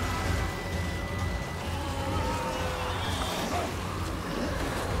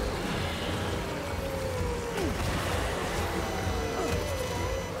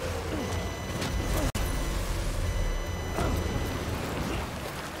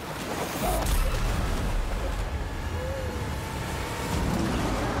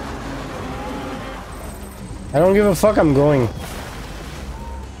 I don't give a fuck, I'm going.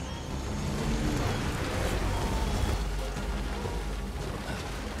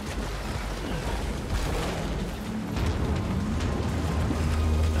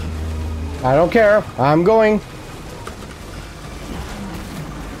 I don't care, I'm going.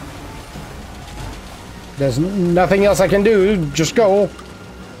 There's nothing else I can do, just go.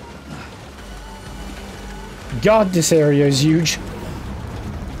 God, this area is huge.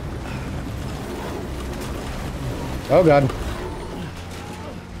 Oh god.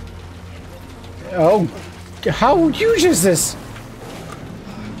 Oh, how huge is this?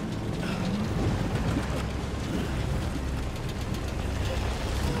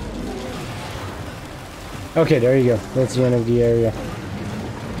 Okay, there you go. That's the end of the area.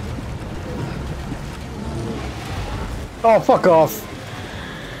 Oh, fuck off.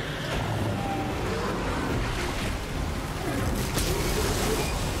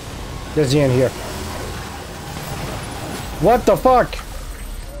 There's the end here. What the fuck?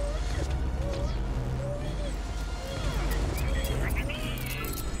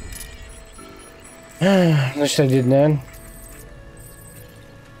 Wish I did that.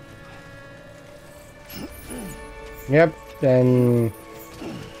 Yep, then...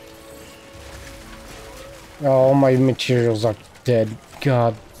 all my materials are dead.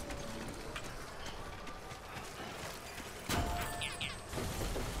 God.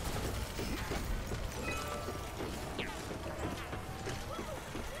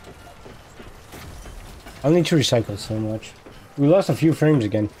 I'll need to recycle so much. We lost a few frames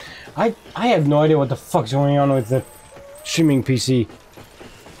again. I have no idea what the fuck's going on with the streaming PC.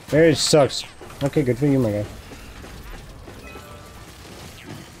 It sucks. Okay, good for you, my guy.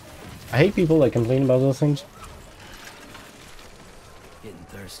 I hate people that complain about those things.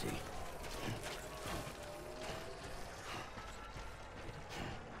 thirsty.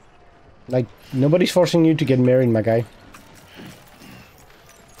 Like, nobody's forcing you to get married, my guy.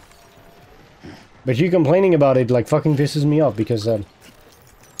 But you complaining about it, like, fucking pisses me off, because, I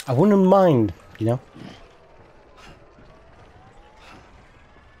wouldn't mind, you know?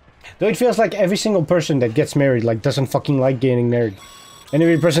 Though it feels like every single person that gets married, like, doesn't fucking like getting married. And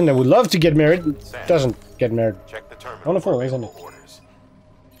every person that would love to get married doesn't get married. Check the terminal. Wonderful, for isn't it? available orders.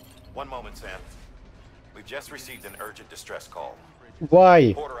 One moment, Sam. We've just received an urgent distress call.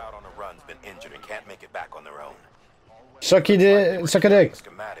 Why? Porter out on a run's been injured and can't make it back on their own. Suck a dick.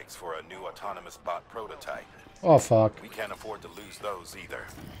 Schematics for a new autonomous bot prototype. Oh, fuck. We can't afford to lose those either.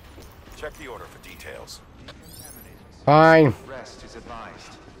 Check the order for details. Fine. Rest is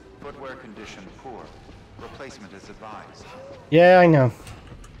advised. Footwear condition poor. Replacement is advised. Yeah, I know.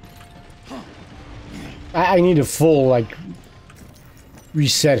 I need a full, like,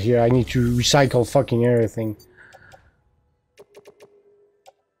 reset here. I need to recycle fucking everything.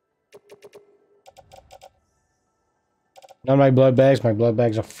 Not my blood bags. My blood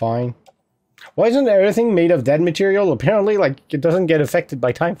bags are fine. Why isn't everything made of that material? Apparently, like, it doesn't get affected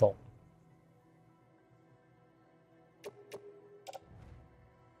by timefall.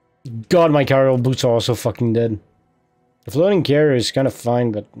 God, my cargo boots are also fucking dead. The floating carrier is kind of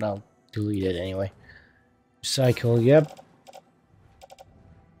fine, but I'll delete it anyway. Recycle, yep.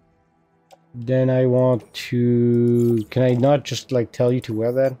 Then I want to... Can I not just, like, tell you to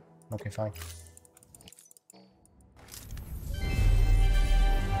wear that? Okay, fine.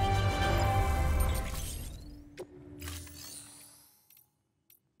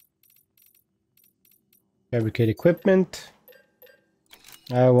 Fabricate equipment.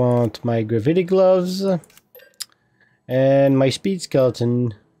 I want my gravity gloves. And my speed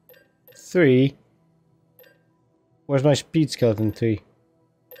skeleton 3. Where's my speed skeleton 3?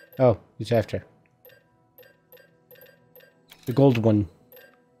 Oh, it's after. The gold one.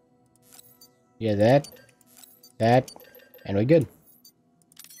 Yeah, that, and we're good.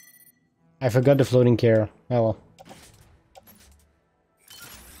 I forgot the floating carrier. Oh well.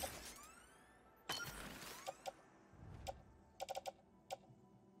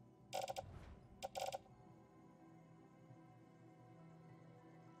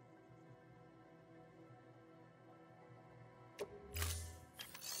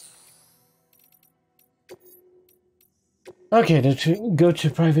 Okay, let's go to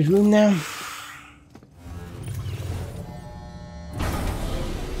private room now.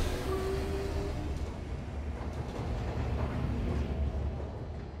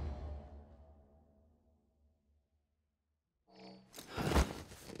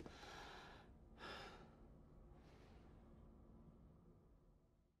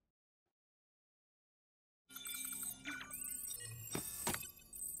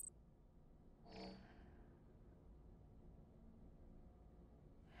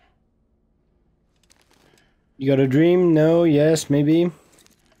 You got a dream? No, yes, maybe.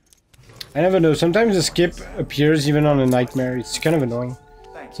 I never know. Sometimes the skip appears even on a nightmare. It's kind of annoying.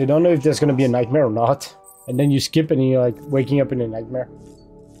 So you don't know if there's gonna be a nightmare or not. And then you skip and you're like waking up in a nightmare.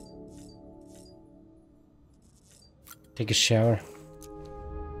 Take a shower.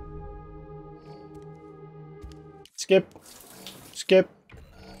 Skip. Skip.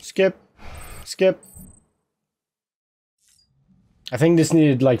 Skip. Skip. I think this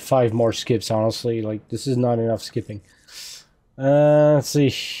needed like 5 more skips, honestly. Like, this is not enough skipping. Let's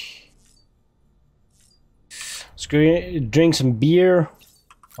see. Let's drink some beer.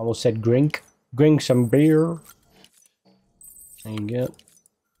 Almost said drink. Drink some beer. There you go.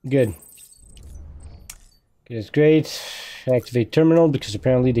 Good. Okay, that's great. Activate terminal, because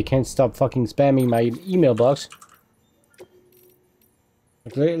apparently they can't stop fucking spamming my email box.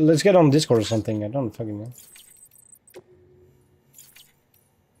 Okay, let's get on Discord or something. I don't fucking know.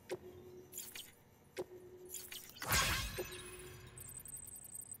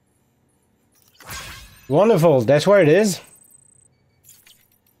 Wonderful, that's where it is.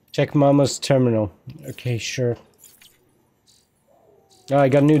 Check Mama's terminal. Okay, sure. Oh, I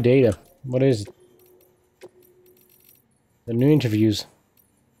got new data. What is it? The new interviews.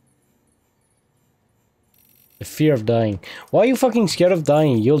 The fear of dying. Why are you fucking scared of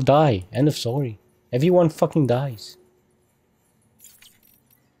dying? You'll die. End of story. Everyone fucking dies.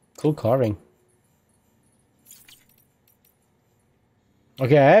 Cool carving.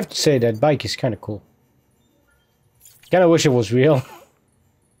 Okay, I have to say that bike is kind of cool. Kinda wish it was real.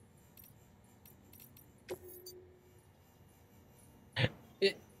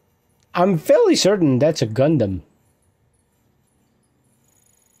 I'm fairly certain that's a Gundam.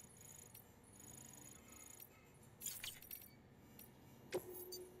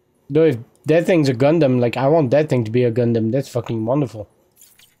 Though if that thing's a Gundam, like I want that thing to be a Gundam. That's fucking wonderful.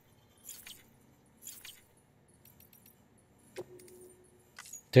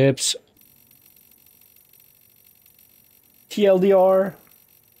 Tips. TLDR.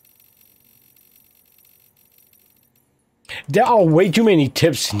 There are way too many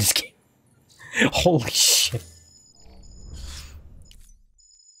tips in this game. Holy shit.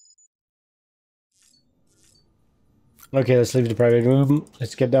 Okay, let's leave the private room.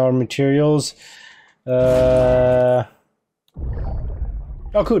 Let's get our materials. Oh,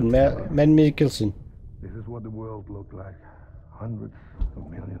 cool. Matt Mikkelsen. This is what the world looked like hundreds of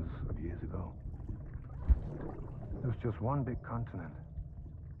millions of years ago. It was just one big continent.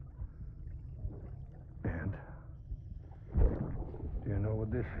 And do you know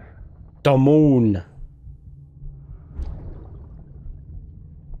what this is? The moon.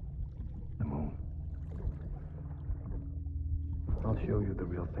 The moon. I'll show you the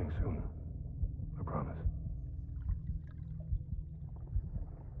real thing soon. I promise.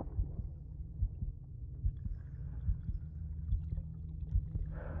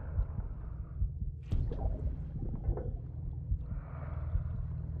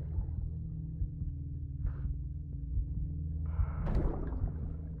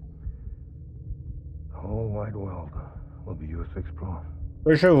 The whole wide world will be yours to explore.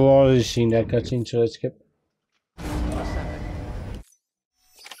 For sure, we've already seen that cutscene, so let's skip.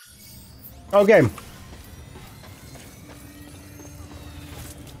 Okay.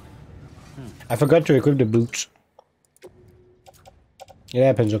 I forgot to equip the boots. It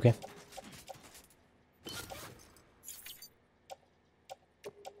happens, okay?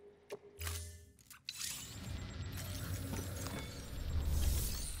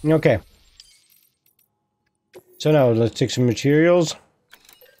 Okay. So now let's take some materials.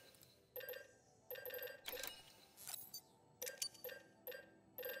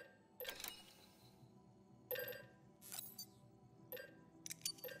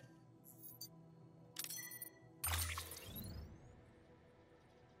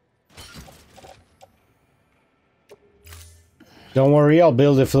 Don't worry, I'll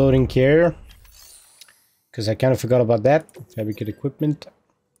build a floating carrier. Because I kind of forgot about that. Fabricate equipment.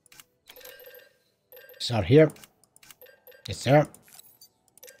 It's not here. It's there.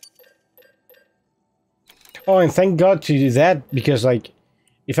 Oh, and thank God to do that. Because, like,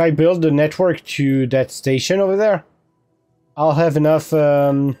 if I build the network to that station over there, I'll have enough...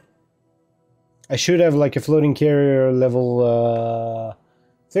 I should have, like, a floating carrier level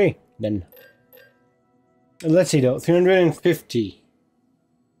 3, then. Let's see though, 350.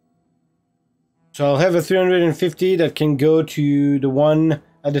 So I'll have a 350 that can go to the one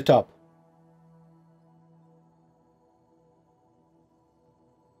at the top.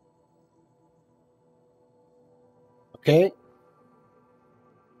 Okay.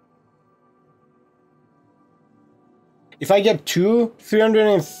 If I get two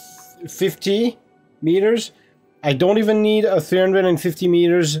 350 meters, I don't even need a 350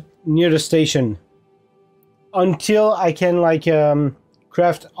 meters near the station. Until I can like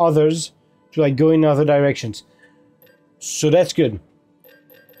craft others to like go in other directions. So that's good.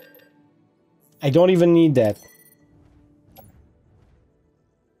 I don't even need that.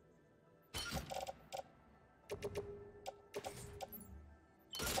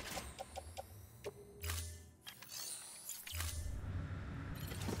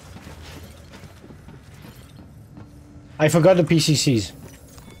 I forgot the PCCs.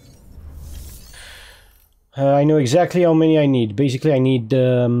 I know exactly how many I need. Basically, I need 3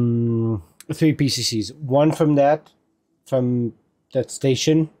 PCCs. One from that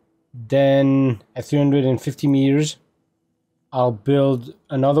station. Then at 350 meters, I'll build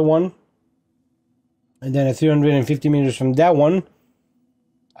another one. And then at 350 meters from that one,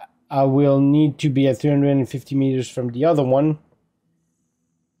 I will need to be at 350 meters from the other one.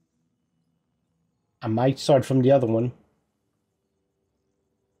 I might start from the other one.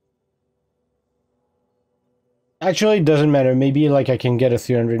 Actually, it doesn't matter. Maybe like I can get a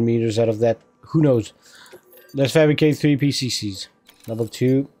 300 meters out of that. Who knows? Let's fabricate 3 PCCs. Level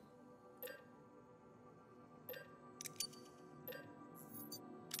 2.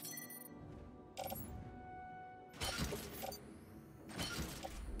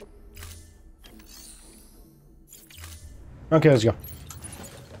 Okay, let's go.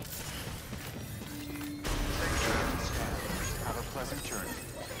 Have a pleasant journey.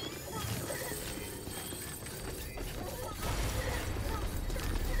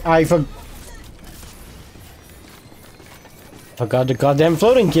 I forgot the goddamn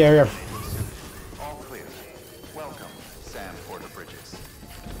floating carrier. All clear. Welcome, Sam Porter Bridges.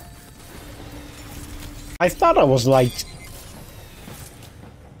 I thought I was light.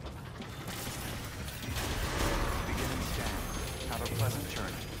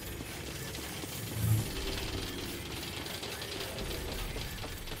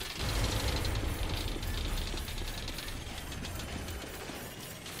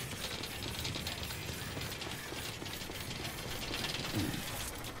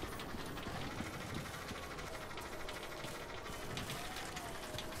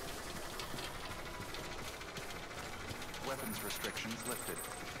 weapons restrictions lifted.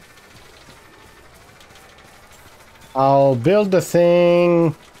 I'll build the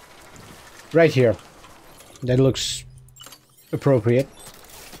thing right here. That looks appropriate.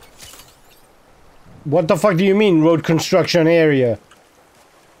 What the fuck do you mean, road construction area?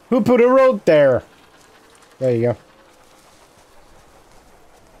 Who put a road there? There you go.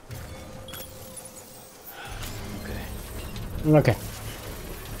 Okay.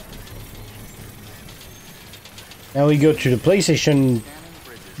 Now we go to the PlayStation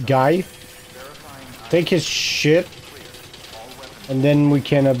guy, take his shit, and then we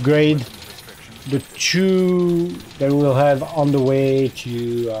can upgrade the 2 that we'll have on the way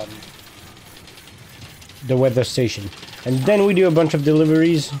to the weather station. And then we do a bunch of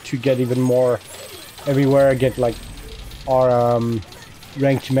deliveries to get even more everywhere, get like our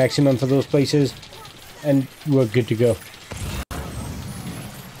ranked maximum for those places, and we're good to go.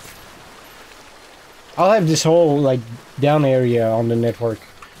 I'll have this whole like down area on the network,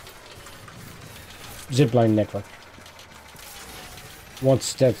 zipline network,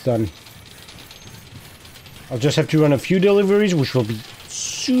 once that's done. I'll just have to run a few deliveries, which will be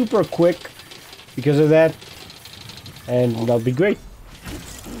super quick because of that, and that'll be great.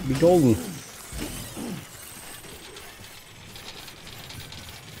 Be golden.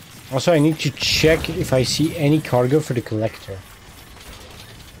 Also, I need to check if I see any cargo for the collector.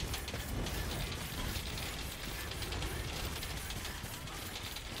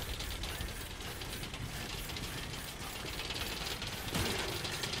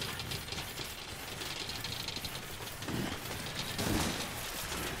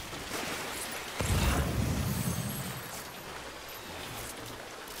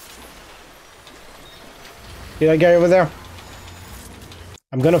 See that guy over there?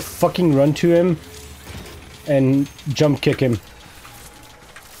 I'm gonna fucking run to him and jump kick him.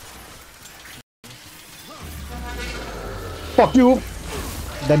 Fuck you!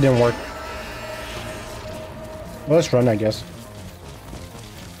 That didn't work. Well, let's run, I guess.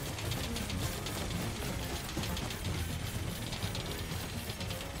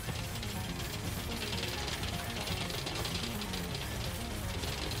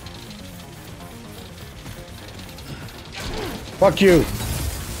 Fuck you!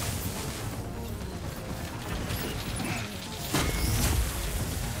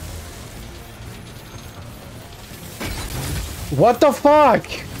 What the fuck?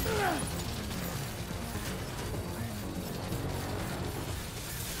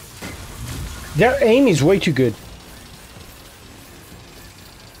 Their aim is way too good.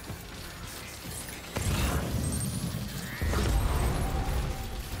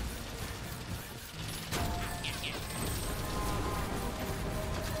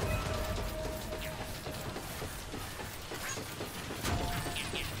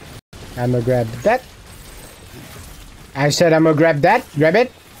 I'm gonna grab that. I said I'm gonna grab that. Grab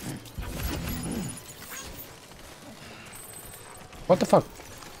it. What the fuck?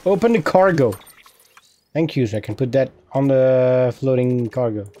 Open the cargo. Thank you, so I can put that on the floating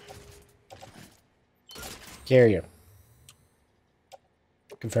cargo carrier.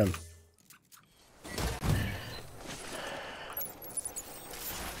 Confirm.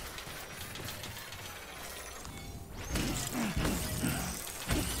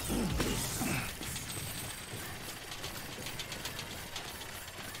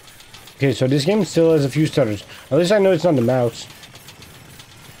 Okay, so this game still has a few stutters. At least I know it's not the mouse.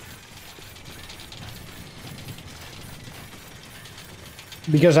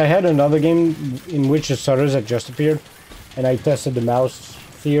 Because I had another game in which the stutters had just appeared, and I tested the mouse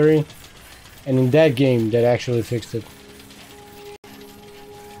theory, and in that game, that actually fixed it.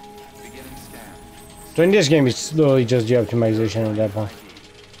 So in this game, it's slowly just the optimization at that point.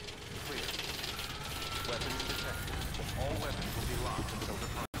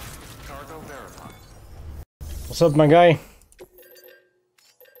 What's up, my guy?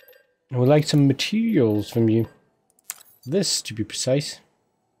 I would like some materials from you. This, to be precise.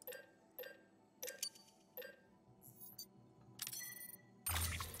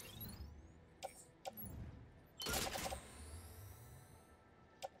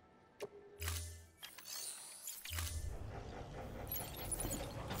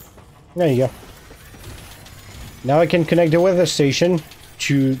 There you go. Now I can connect the weather station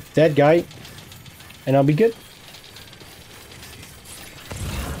to that guy, and I'll be good.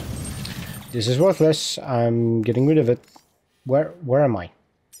 This is worthless. I'm getting rid of it. Where am I?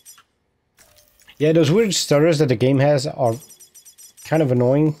 Yeah, those weird stutters that the game has are kind of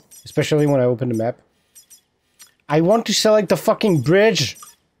annoying, especially when I open the map. I want to select the fucking bridge.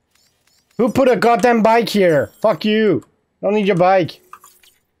 Who put a goddamn bike here? Fuck you. Don't need your bike.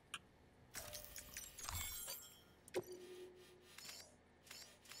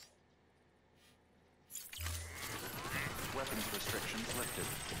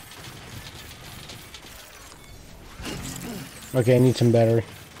 Okay, I need some battery.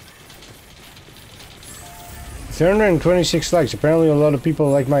 326 likes. Apparently a lot of people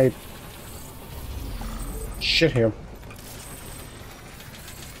like my shit here.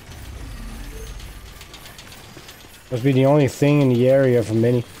 Must be the only thing in the area for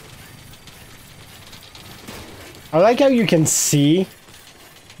many. I like how you can see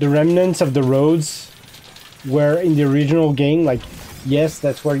the remnants of the roads where in the original game, like, yes,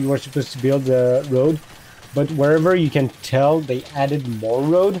 that's where you were supposed to build the road, but wherever you can tell they added more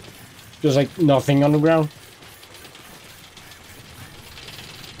road, there's like nothing on the ground.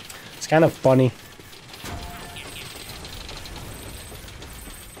 It's kind of funny.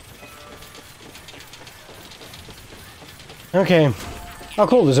 Okay. Oh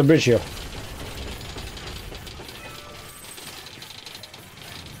cool, there's a bridge here.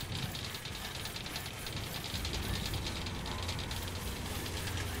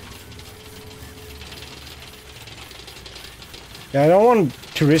 Yeah, I don't want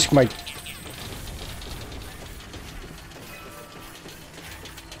to risk my...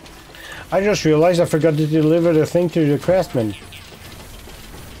 I just realized I forgot to deliver the thing to the craftsman.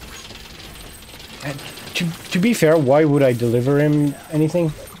 To be fair, why would I deliver him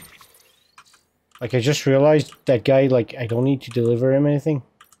anything? Like, I just realized that guy, like, I don't need to deliver him anything.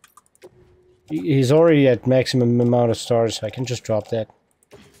 He's already at maximum amount of stars. I can just drop that.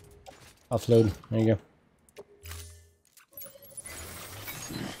 Offload. There you go.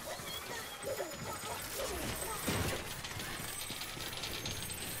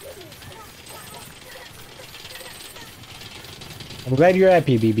 I'm glad you're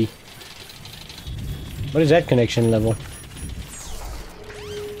happy, BB. What is that connection level?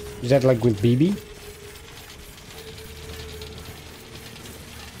 Is that like with BB?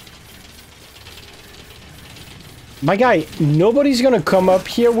 My guy, nobody's gonna come up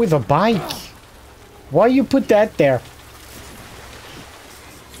here with a bike. Why you put that there?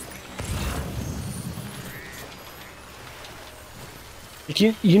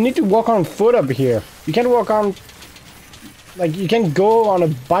 You need to walk on foot up here. You can't walk on... Like, you can go on a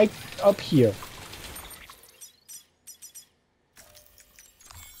bike up here.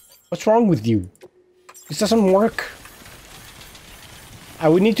 What's wrong with you? This doesn't work. I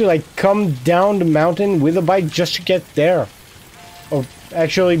would need to, like, come down the mountain with a bike just to get there. Or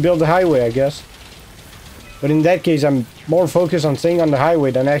actually build a highway, I guess. But in that case, I'm more focused on staying on the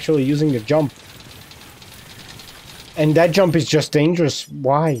highway than actually using the jump. And that jump is just dangerous.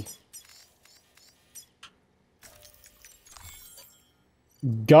 Why?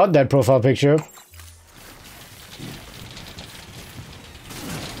 Got that profile picture.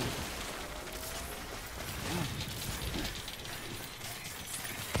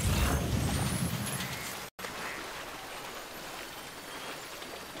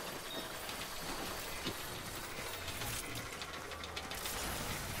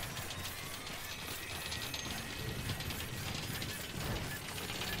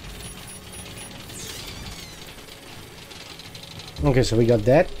 Okay, so we got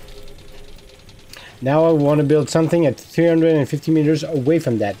that. Now I want to build something at 350 meters away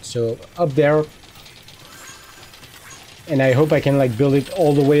from that. So up there. And I hope I can like build it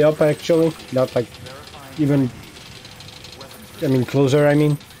all the way up actually. Not like even, I mean closer I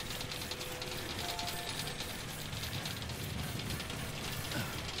mean.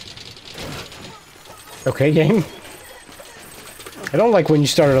 Okay, game. I don't like when you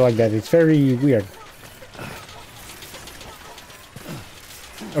start it like that. It's very weird.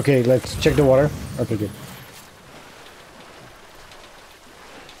 Okay, let's check the water. Okay, good.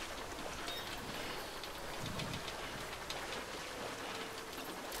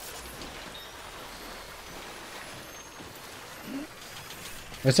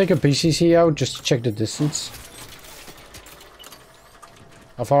 Let's take a PCC out just to check the distance.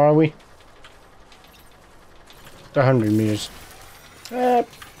 How far are we? 100 meters.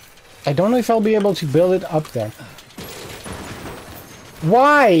 I don't know if I'll be able to build it up there.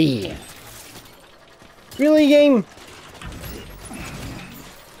 Why? Really, game?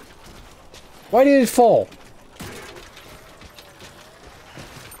 Why did it fall?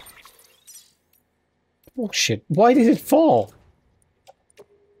 Bullshit. Why did it fall?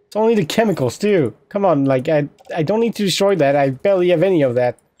 It's only the chemicals, too. Come on, like, I don't need to destroy that. I barely have any of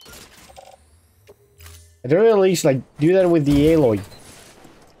that. At the very least, like, do that with the alloy.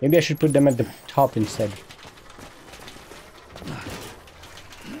 Maybe I should put them at the top instead.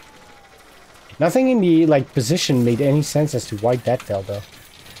 Nothing in the, like, position made any sense as to why that fell, though.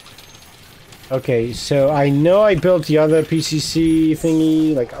 Okay, so I know I built the other PCC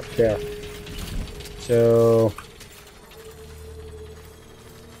thingy, like, up there. So...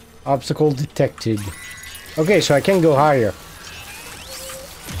 obstacle detected. Okay, so I can go higher.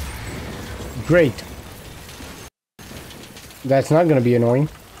 Great. That's not gonna be annoying.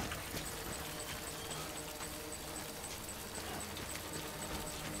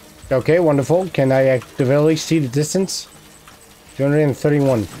 Okay, wonderful. Can I actively see the distance?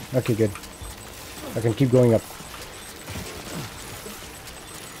 231. Okay, good. I can keep going up.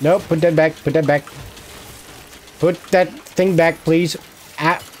 No, put that back. Put that back. Put that thing back, please.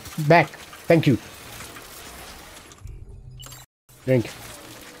 Ah, back. Thank you. Drink.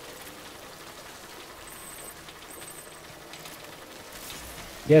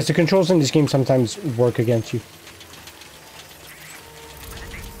 Yes, the controls in this game sometimes work against you.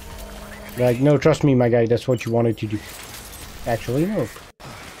 Like, no, trust me, my guy, that's what you wanted to do. Actually, no.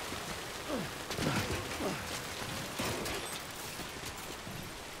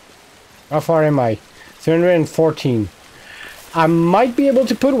 How far am I? 314. I might be able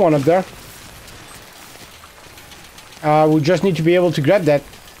to put one up there. We just need to be able to grab that.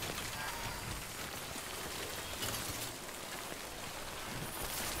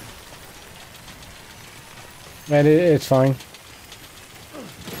 And it's fine.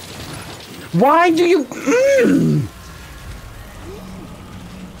 Why do you...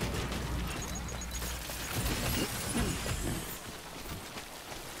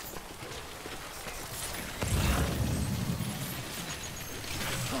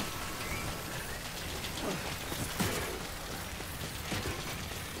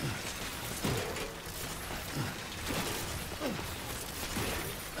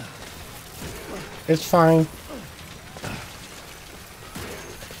 It's fine.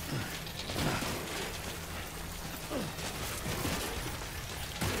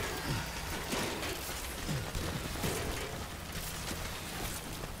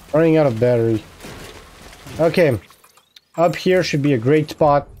 Running out of battery. Okay. Up here should be a great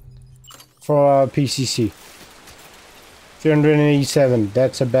spot for PCC. 387.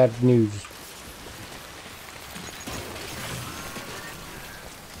 That's a bad news.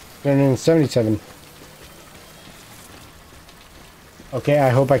 377. Okay, I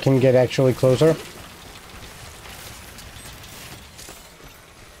hope I can get actually closer.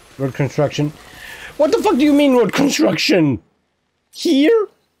 Road construction. What the fuck do you mean road construction? Here?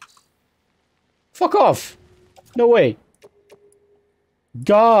 Fuck off. No way.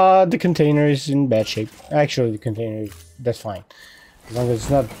 God, the container is in bad shape. Actually, the container, that's fine. As long as it's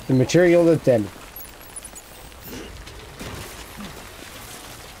not the material that's damaged.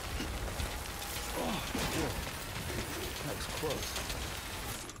 That's close.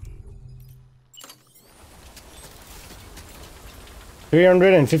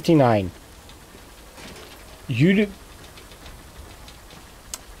 $359.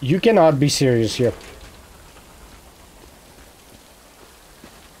 You cannot be serious here.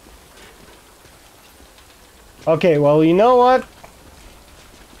 Okay, well, you know what?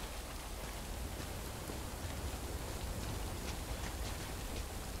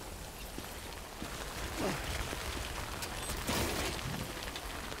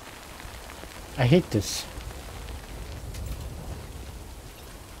 I hate this.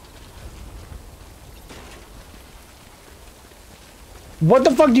 What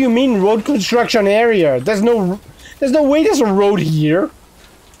the fuck do you mean road construction area? There's no way there's a road here.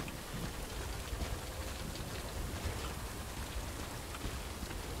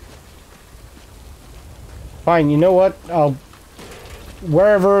 Fine, you know what?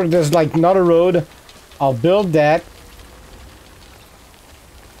 Wherever there's like not a road, I'll build that.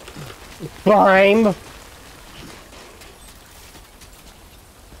 Climb.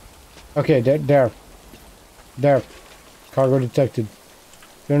 Okay, there. Cargo detected.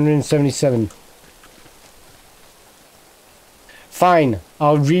 377. Fine,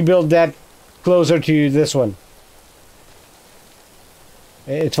 I'll rebuild that closer to this one.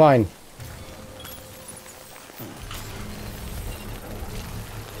 It's fine.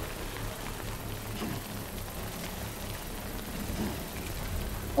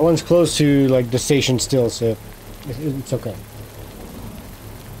 That one's close to like the station still, so it's okay.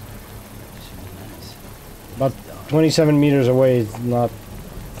 About 27 meters away is not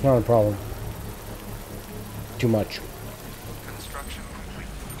a problem. Too much. Construction complete.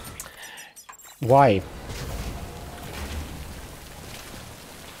 Why?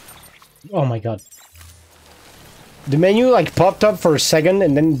 Oh my god. The menu like popped up for a second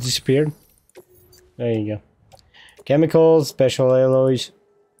and then it disappeared. There you go. Chemicals, special alloys.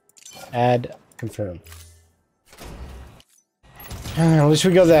 Add, confirm. At least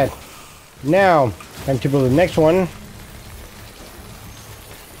we got that. Now, time to build the next one.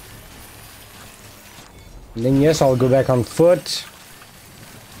 And then yes, I'll go back on foot.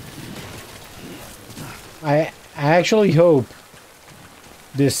 I actually hope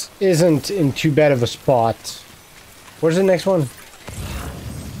this isn't in too bad of a spot. Where's the next one?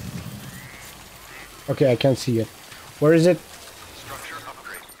 Okay, I can't see it. Where is it? Structure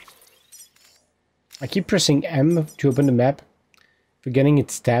upgrade. I keep pressing M to open the map, forgetting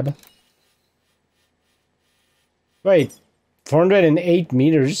its tab. Wait, 408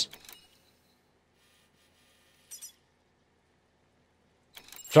 meters.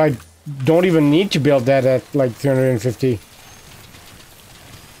 So I don't even need to build that at like 350.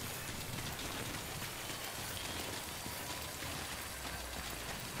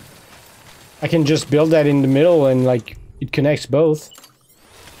 I can just build that in the middle and like it connects both.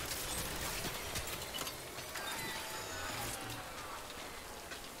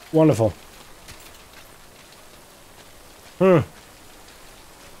 Wonderful.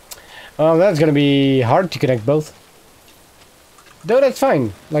 That's gonna be hard to connect both. Though that's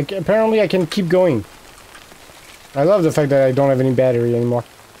fine. Like, apparently I can keep going. I love the fact that I don't have any battery anymore.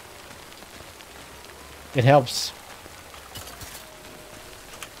 It helps.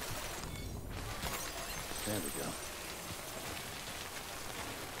 There we go.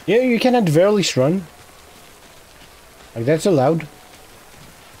 Yeah, you can at the very least run. Like, that's allowed.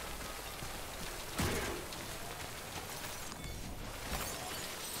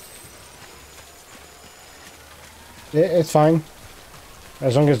 Yeah, it's fine.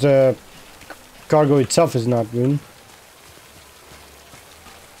 As long as the cargo itself is not ruined.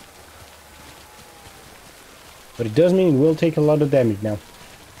 But it does mean it will take a lot of damage now.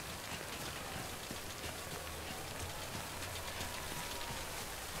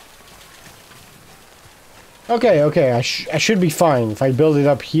 Okay, I should be fine. If I build it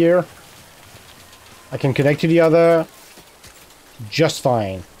up here, I can connect to the other just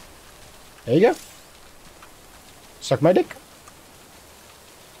fine. There you go. Suck my dick.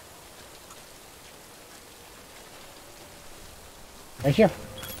 Right here.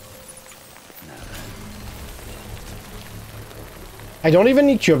 I don't even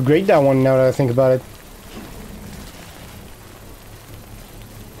need to upgrade that one now that I think about it.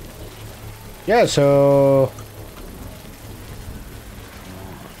 Yeah, so...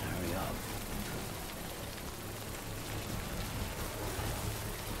 Hurry up.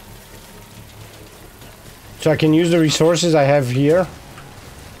 So I can use the resources I have here.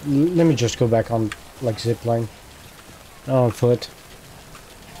 Let me just go back on, like, zipline. On foot.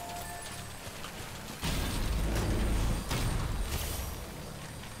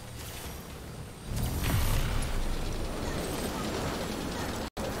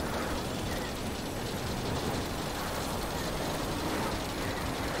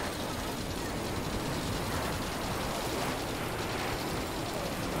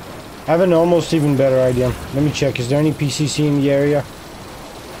 I have an almost even better idea. Let me check. Is there any PCC in the area?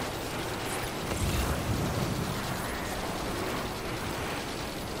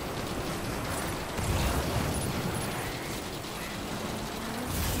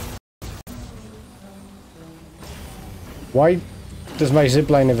 Why does my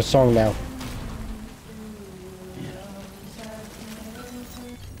zipline have a song now?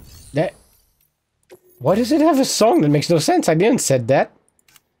 That... Why does it have a song? That makes no sense. I didn't said that.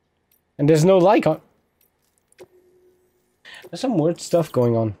 And there's no like on... There's some weird stuff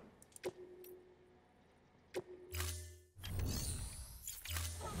going on.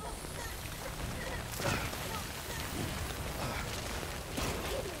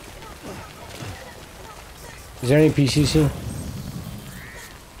 Is there any PCC?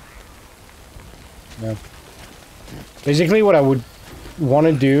 No. Basically what I would want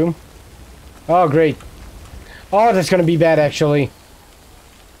to do... Oh, great. Oh, that's gonna be bad, actually.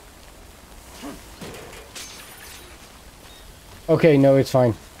 Okay, no, it's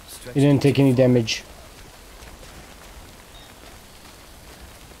fine. You didn't take any damage.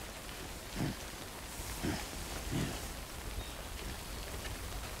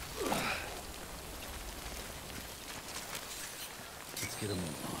 Let's get a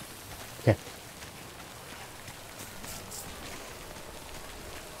move on. Okay.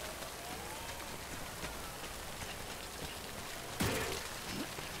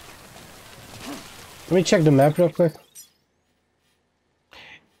 Let me check the map real quick.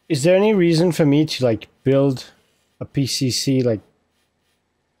 Is there any reason for me to, like, build a PCC, like,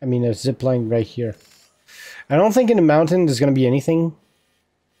 I mean, a zipline right here? I don't think in the mountain there's going to be anything.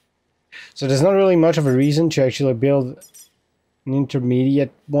 So there's not really much of a reason to actually build an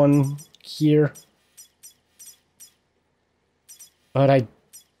intermediate one here. But I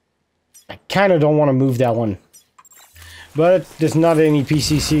kind of don't want to move that one. But there's not any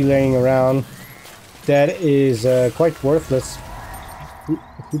PCC laying around. That is quite worthless.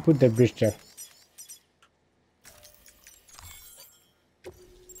 Who put that bridge there?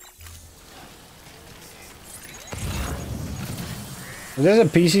 If there's a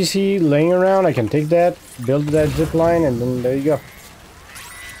PCC laying around, I can take that, build that zip line, and then there you go.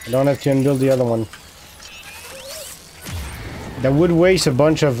 I don't have to unbuild the other one. That would waste a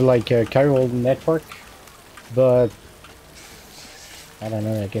bunch of like chiral network, but I don't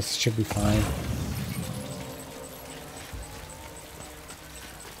know. I guess it should be fine.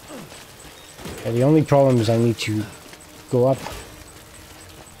 Yeah, the only problem is I need to go up.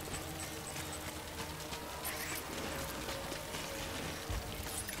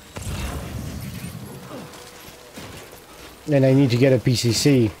 And I need to get a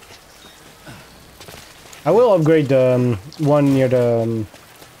PCC. I will upgrade the one near the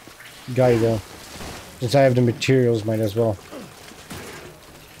guy though. Since I have the materials, might as well.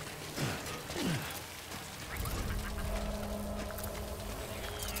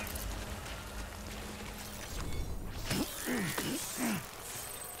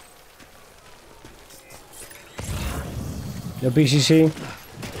 No PCC?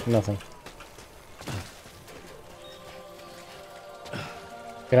 Nothing.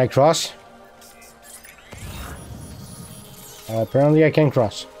 Can I cross? Apparently I can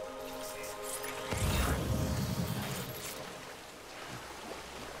cross.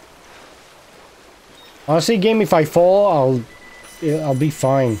 Honestly, game, if I fall, I'll be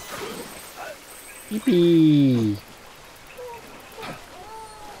fine. Yippee!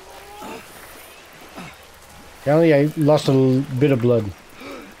 Apparently I lost a little bit of blood.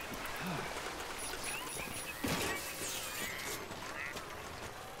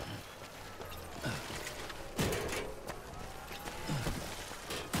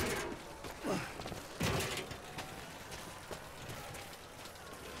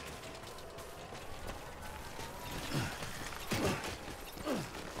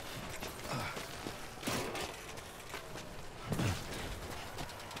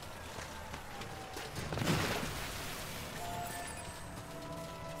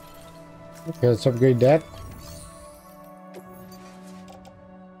 Okay, let's upgrade that.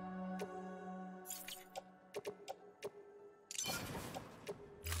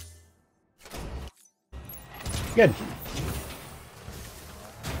 Good.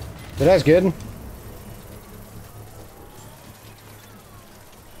 So that's good.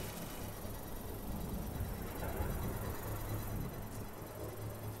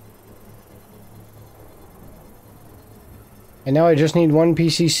 And now I just need one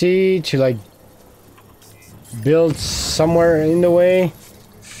PCC to like build somewhere in the way.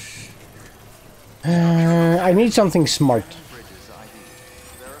 I need something smart.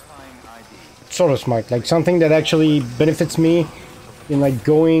 Sort of smart, like something that actually benefits me in like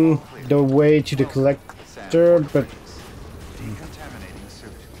going the way to the collector, but Decontaminating suit.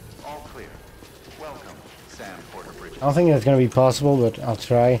 All clear. Welcome, Sam Porter Bridges. I don't think that's gonna be possible, but I'll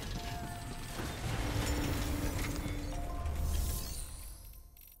try.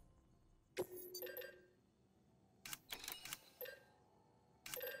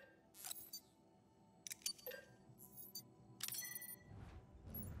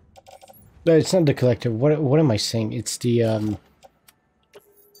 No, it's not the collector. What am I saying? It's the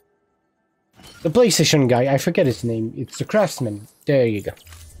PlayStation guy. I forget his name. It's the craftsman. There you go.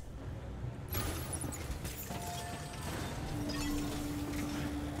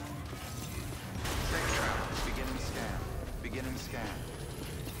 Beginning scan. Beginning scan.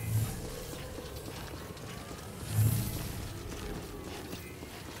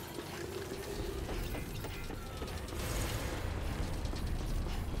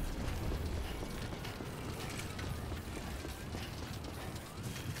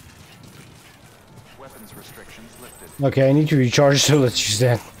 Weapons restrictions lifted. Okay, I need to recharge, so let's use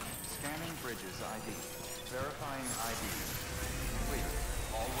that. Scanning Bridges ID. Verifying ID. Clear.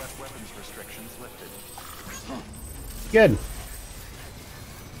 All weapons restrictions lifted. Good.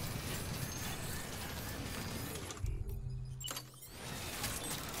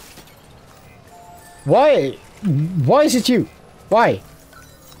 Why? Why is it you? Why?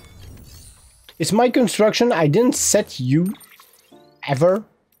 It's my construction. I didn't set you. Ever.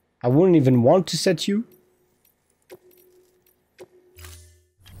 I wouldn't even want to set you.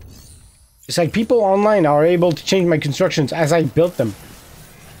 It's like people online are able to change my constructions as I built them.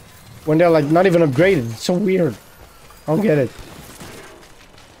 When they're like not even upgraded. It's so weird. I don't get it.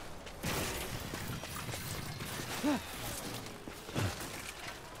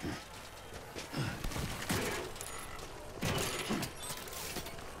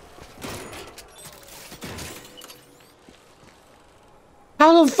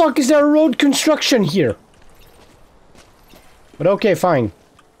 How the fuck is there a road construction here? But okay, fine.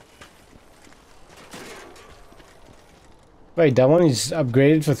 Wait, that one is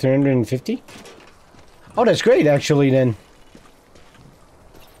upgraded for 350? Oh, that's great, actually, then.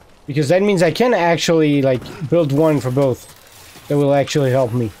 Because that means I can actually, like, build one for both. That will actually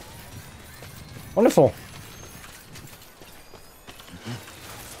help me. Wonderful.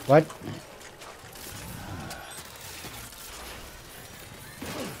 What?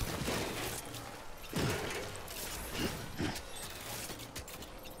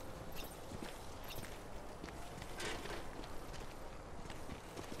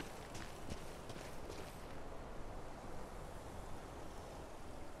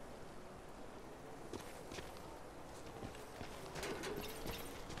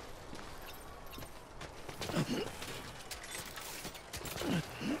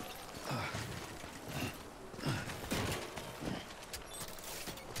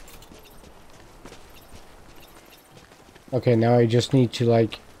 Okay, now I just need to,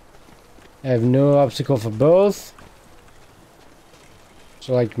 like, have no obstacle for both.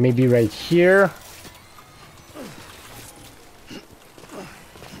 So, like, maybe right here.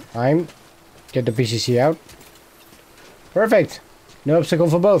 Fine. Get the PCC out. Perfect. No obstacle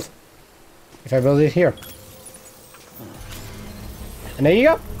for both. If I build it here. And there you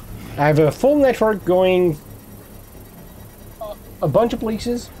go. I have a full network going a bunch of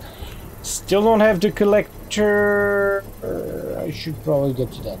places. Still don't have the collector. I should probably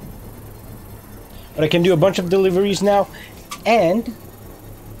get to that. But I can do a bunch of deliveries now. And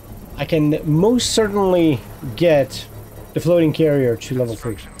I can most certainly get the floating carrier to level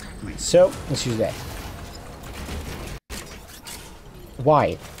 3. So, let's use that.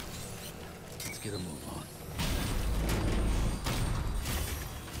 Why? Let's get a move on.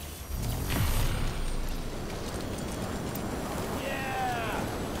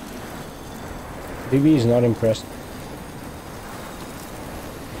 BB is not impressed.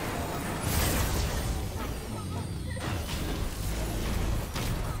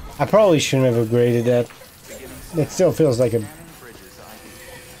 I probably shouldn't have upgraded that. It still feels like a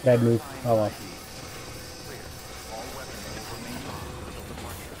bad move. Oh well. All weapons remain on until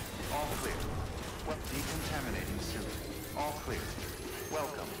departure. All clear. Decontaminating suit. All clear.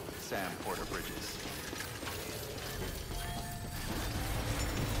 Welcome, Sam Porter Bridges.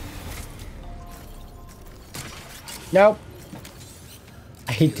 Nope.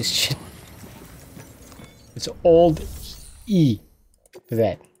 I hate this shit. It's old E for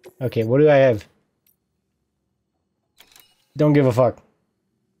that. Okay, what do I have? Don't give a fuck.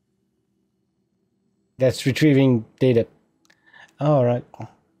 That's retrieving data. Alright.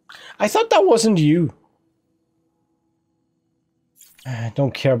 I thought that wasn't you. I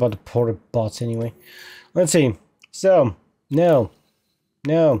don't care about the porter bots anyway. Let's see. So, no.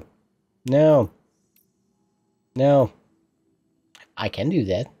 No. No. No. I can do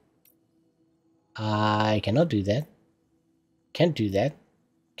that. I cannot do that. Can't do that.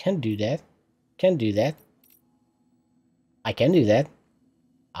 Can't do that. Can't do that. I can do that.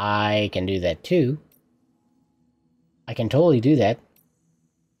 I can do that too. I can totally do that.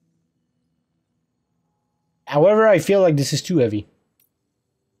 However, I feel like this is too heavy.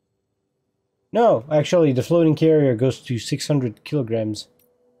 No, actually, the floating carrier goes to 600 kilograms.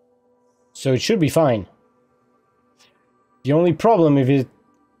 So it should be fine. The only problem if it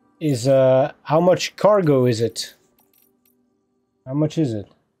is how much cargo is it? How much is it?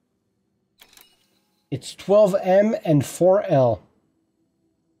 It's 12M and 4L.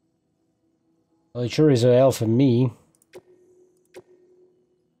 Well, it sure is a L for me.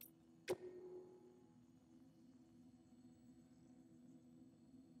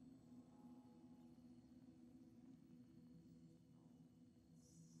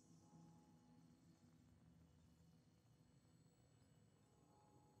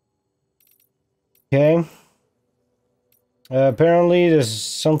 Okay. Apparently there's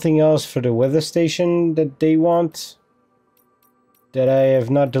something else for the weather station that they want that I have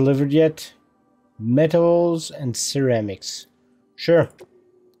not delivered yet. Metals and ceramics. Sure.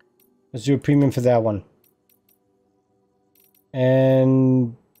 Let's do a premium for that one.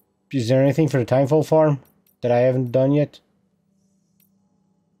 And is there anything for the Timefall farm that I haven't done yet?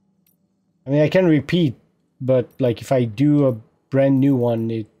 I mean, I can repeat, but like if I do a brand new one,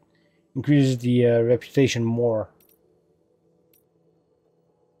 it increases the reputation more.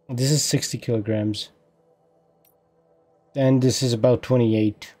 This is 60 kilograms. And this is about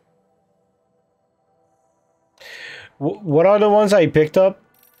 28. What are the ones I picked up?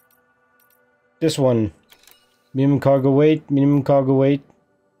 This one. Minimum cargo weight, minimum cargo weight.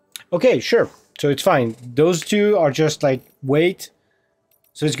 Okay, sure. So it's fine. Those two are just like weight.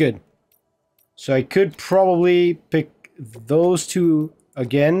 So it's good. So I could probably pick those two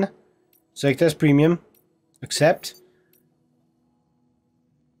again. Select as premium. Accept.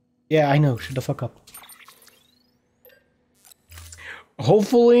 Yeah, I know. Shut the fuck up.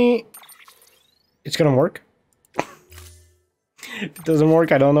 Hopefully, it's gonna work. If it doesn't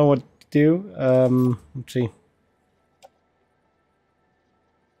work, I don't know what to do. Let's see.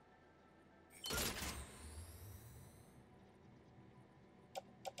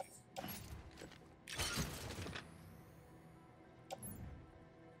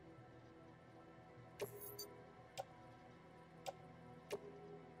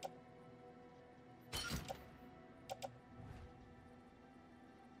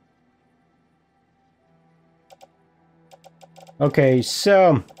 Okay,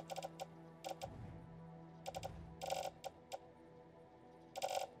 so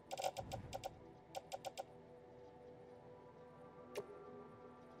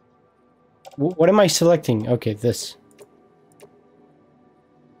what am I selecting? Okay, this.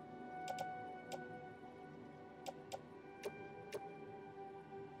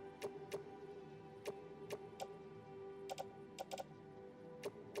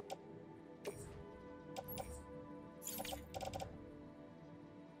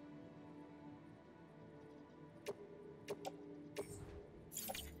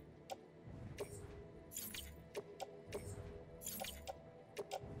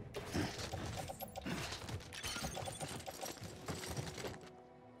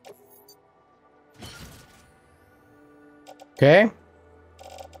 Okay.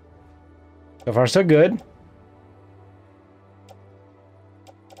 So far, so good.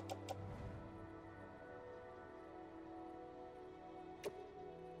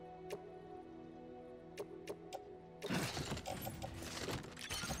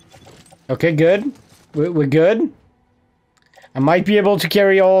 Okay, good. We're good. I might be able to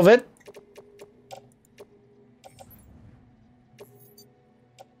carry all of it.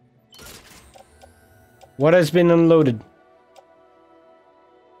 What has been unloaded?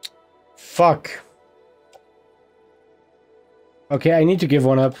 Fuck. Okay, I need to give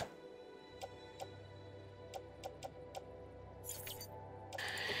one up.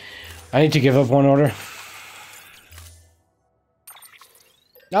 I need to give up one order.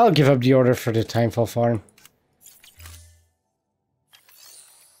 I'll give up the order for the Timefall farm.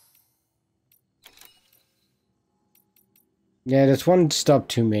 Yeah, that's one stop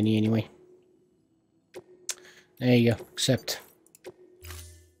too many anyway. There you go. Accept.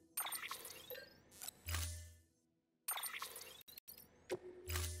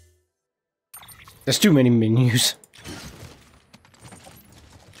 There's too many menus.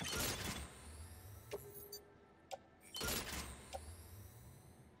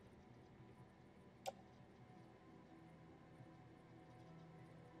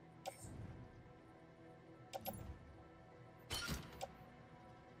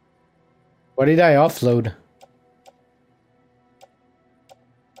 What did I offload?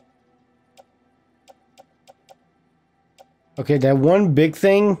 Okay, that one big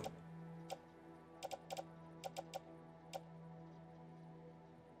thing.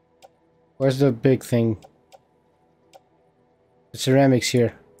 Where's the big thing? The ceramics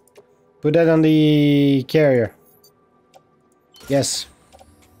here. Put that on the carrier. Yes.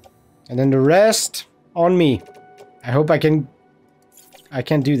 And then the rest on me. I hope I can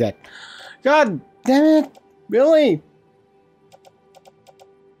do that. God damn it! Really?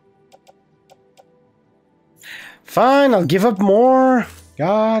 Fine, I'll give up more.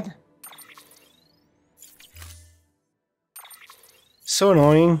 God. So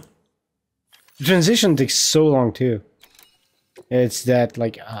annoying. The transition takes so long too. It's that,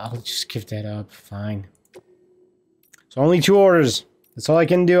 like, I'll just give that up. Fine. So only 2 orders. That's all I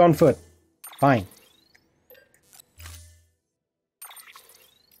can do on foot. Fine.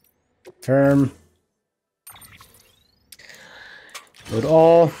 Firm. Load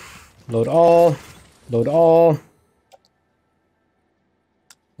all. Load all. Load all.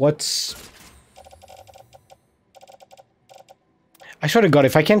 What's... I swear to God,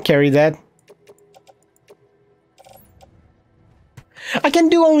 if I can't carry that... I can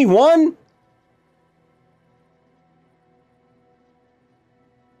do only one?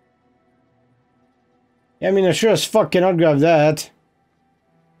 Yeah, I mean, I sure as fuck cannot grab that.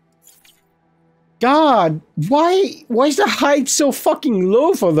 God, why is the height so fucking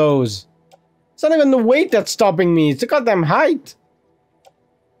low for those? It's not even the weight that's stopping me, it's the goddamn height.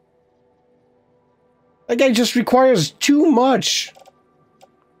 That guy just requires too much.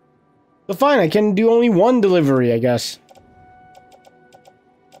 So fine, I can do only one delivery, I guess.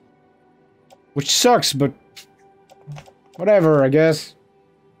 Which sucks, but whatever, I guess.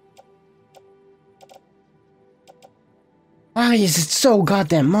 Why is it so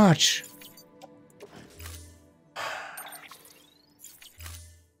goddamn much?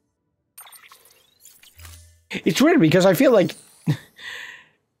 It's weird because I feel like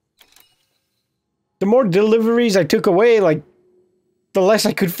The more deliveries I took away, like, the less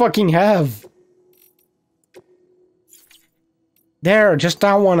I could fucking have. There, just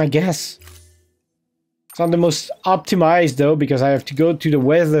that one, I guess. It's not the most optimized, though, because I have to go to the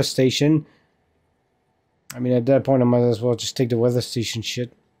weather station. I mean, at that point, I might as well just take the weather station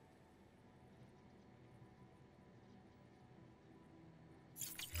shit.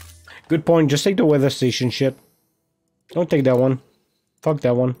 Good point, just take the weather station shit. Don't take that one. Fuck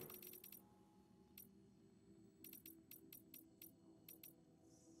that one.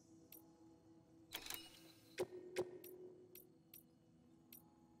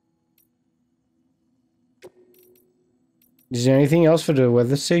 Is there anything else for the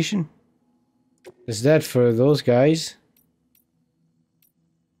weather station? Is that for those guys?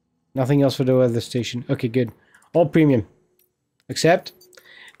 Nothing else for the weather station. Okay, good. All premium. Except,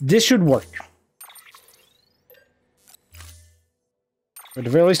 this should work. At the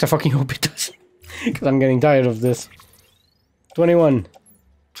very least, I fucking hope it does. Because I'm getting tired of this. 21.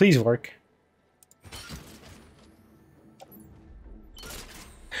 Please work.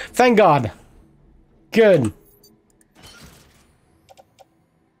 Thank God. Good.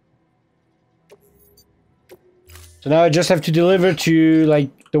 So now I just have to deliver to,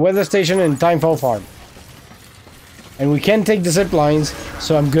 like, the weather station and Timefall Farm. And we can take the zip lines,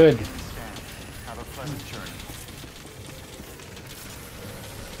 so I'm good. Have a pleasant journey.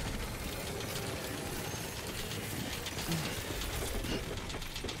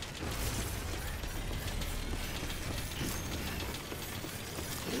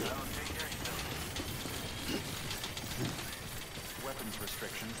 Weapons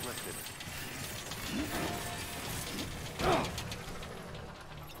restrictions lifted.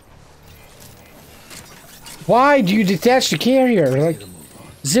 Why do you detach the carrier? Like,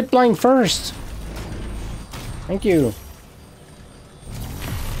 zipline first. Thank you.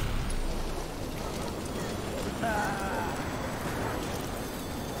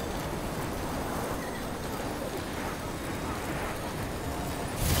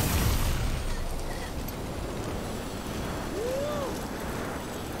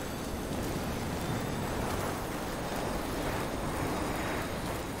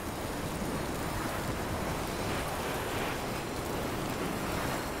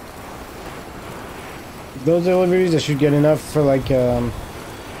 Those deliveries, I should get enough for, like,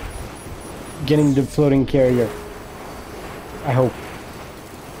 getting the floating carrier. I hope.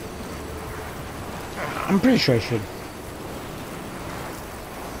 I'm pretty sure I should.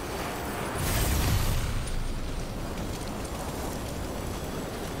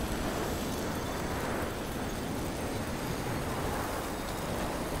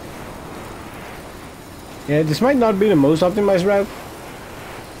 Yeah, this might not be the most optimized route.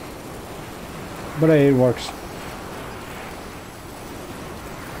 But it works.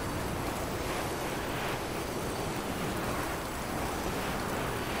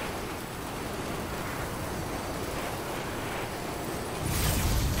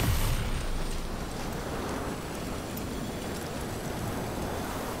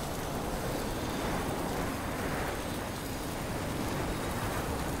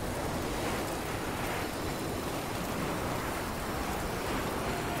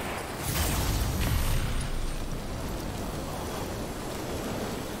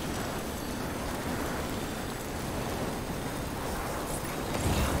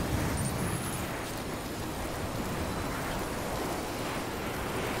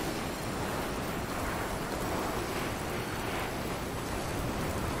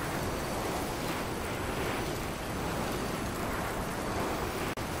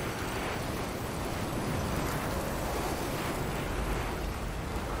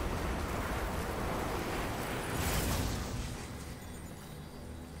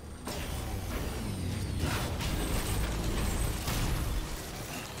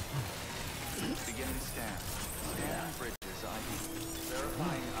 Beginning scan. Scanning bridges ID.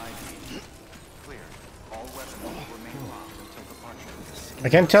 Verifying ID. Clear. All weapons will remain locked until departure. I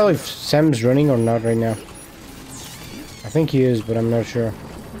can't tell if Sam's running or not right now. I think he is, but I'm not sure.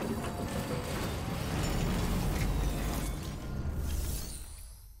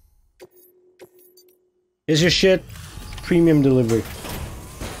 Is your shit premium delivery?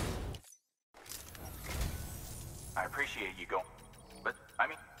 I appreciate you going, but I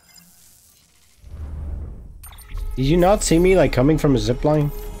mean, Did you not see me, like, coming from a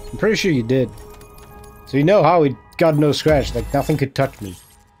zipline? I'm pretty sure you did. So you know how it got no scratch, like nothing could touch me.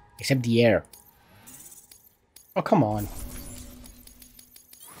 Except the air. Oh, come on.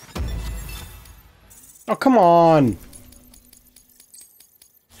 Oh, come on!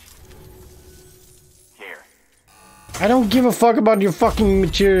 here. I don't give a fuck about your fucking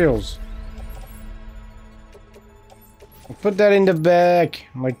materials. Put that in the back.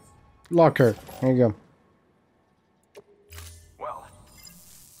 My locker. There you go. Well,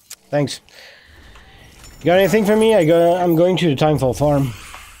 Thanks. You got anything for me? I'm going to the Timefall farm.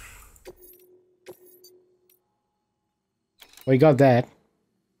 We got that.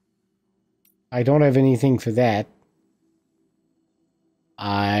 I don't have anything for that.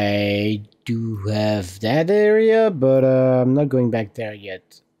 I do have that area, but I'm not going back there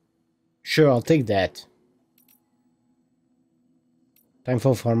yet. Sure, I'll take that.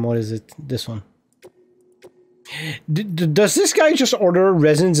 Timefall farm, what is it? This one. Does this guy just order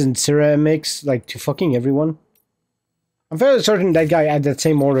resins and ceramics, like, to fucking everyone? I'm fairly certain that guy had that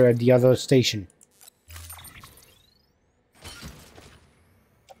same order at the other station.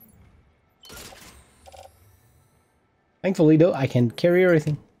 Thankfully, though, I can carry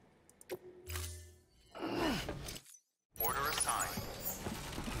everything. order assigned.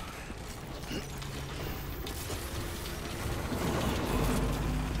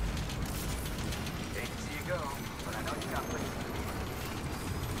 Hate to see you go, but I know you got places.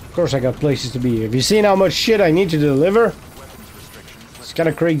 Of course I got places to be. Have you seen how much shit I need to deliver? It's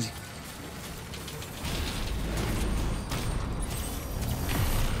kinda crazy.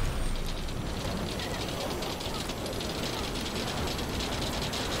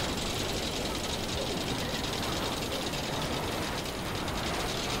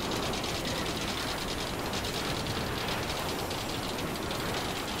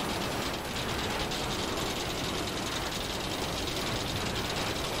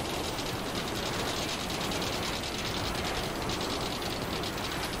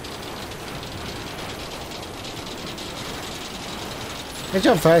 That's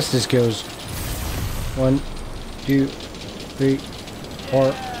how fast this goes. 1, 2, 3,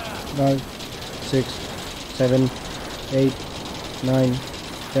 4, 5, 6, 7, 8, 9,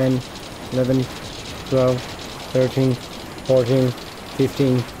 10, 11, 12, 13, 14,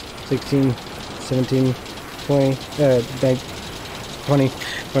 15, 16, 17, 20, 20,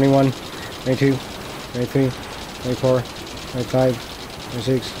 21, 22, 23, 24, 25,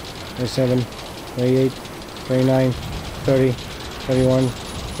 26, 27, 28, 29, 30, 31,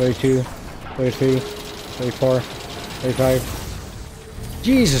 32, 33, 34, 35.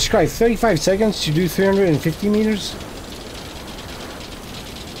 Jesus Christ, 35 seconds to do 350 meters?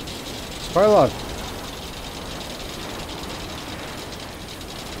 It's quite a lot.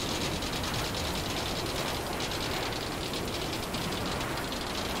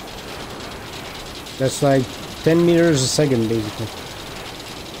 That's like 10 meters a second, basically.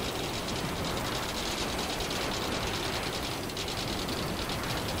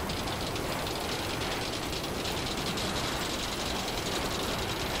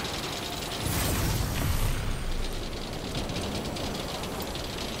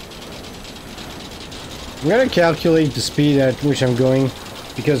 I'm gonna calculate the speed at which I'm going,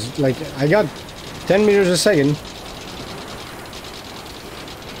 because, like, I got 10 meters a second.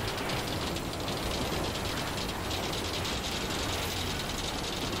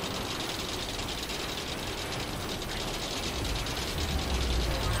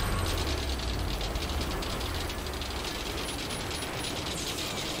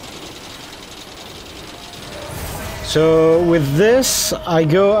 So with this, I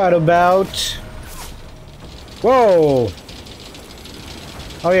go at about... Whoa!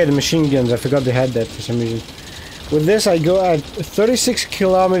 Oh yeah, the machine guns. I forgot they had that for some reason. With this, I go at 36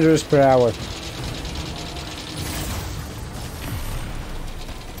 kilometers per hour.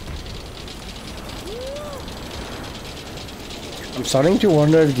 I'm starting to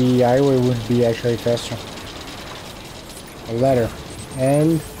wonder if the highway would be actually faster. A ladder.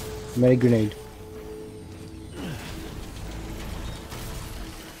 And a medic grenade.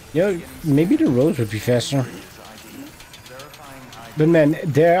 You know, maybe the roads would be faster. But man,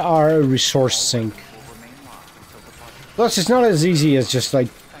 there are a resource sink. Plus, it's not as easy as just, like,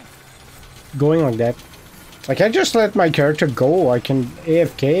 going like that. Like, I just let my character go. I can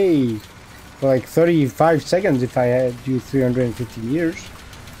AFK for, like, 35 seconds if I had to do 350 meters.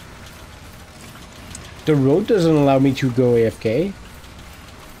 The road doesn't allow me to go AFK.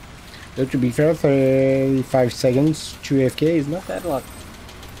 Though, to be fair, 35 seconds to AFK is not that lot.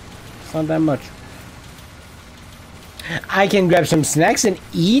 It's not that much. I can grab some snacks and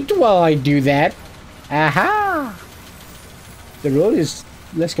eat while I do that. Aha! The road is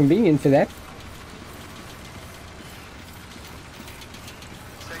less convenient for that.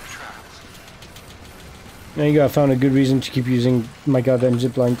 There you go, I found a good reason to keep using my goddamn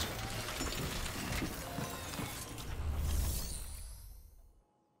zip lines.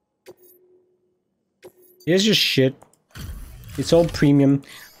 Here's just shit. It's all premium.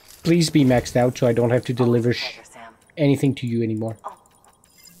 Please be maxed out so I don't have to deliver anything to you anymore.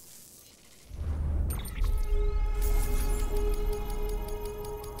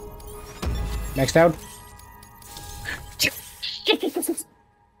 Maxed out.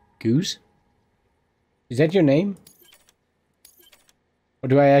 Goose? Is that your name? Or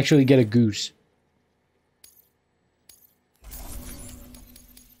do I actually get a goose?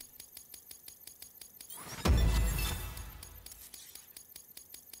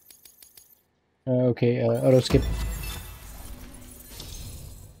 Okay, auto skip.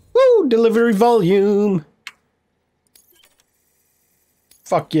 Woo! Delivery volume!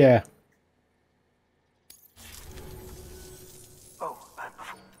 Fuck yeah.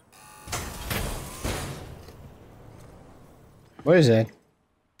 What is that?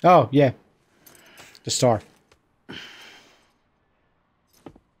 Oh, yeah. The star.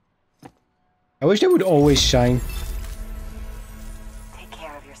 I wish they would always shine. Take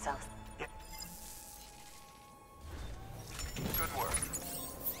care of yourself. Good work.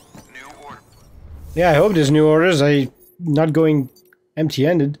 New order. Yeah, I hope there's new orders. I'm not going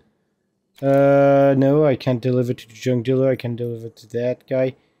empty-handed. No, I can't deliver to the junk dealer. I can deliver to that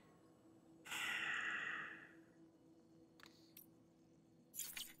guy.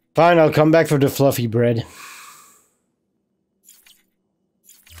 Fine, I'll come back for the fluffy bread.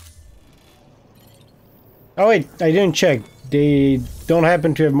 Oh wait, I didn't check. They don't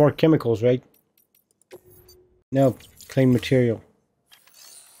happen to have more chemicals, right? No, clean material.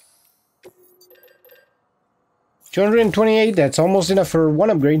 228, that's almost enough for one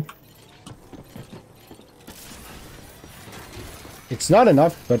upgrade. It's not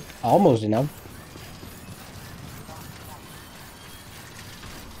enough, but almost enough.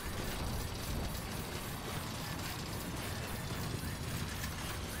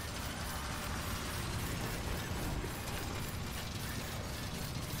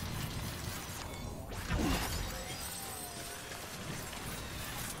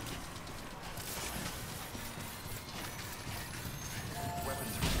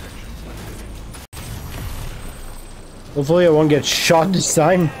 Hopefully I won't get shot this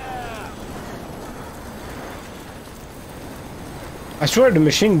time. I swear the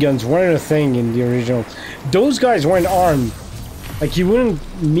machine guns weren't a thing in the original. Those guys weren't armed. Like, you wouldn't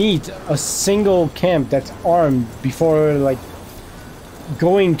meet a single camp that's armed before, like,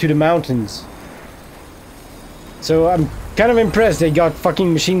 going to the mountains. So I'm kind of impressed they got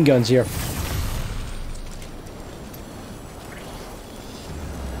fucking machine guns here.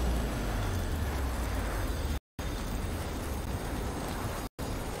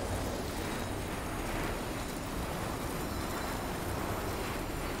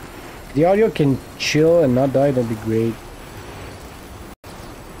 The audio can chill and not die, that'd be great.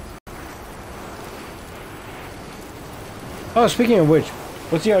 Oh, speaking of which,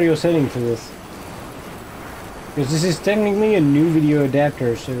 what's the audio setting for this? Because this is technically a new video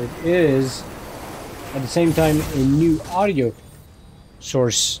adapter, so it is, at the same time, a new audio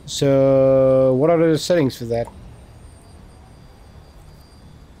source. So, what are the settings for that?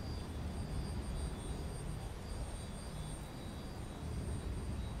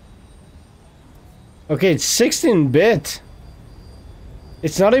 Okay, it's 16-bit.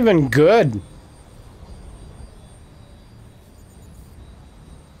 It's not even good.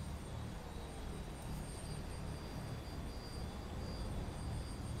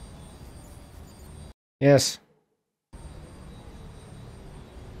 Yes.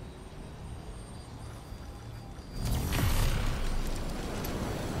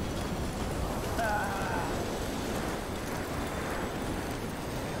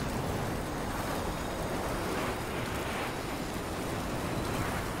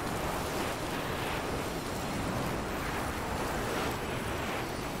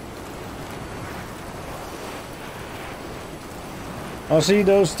 I'll see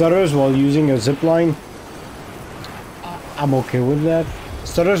those stutters while using a zipline. I'm okay with that.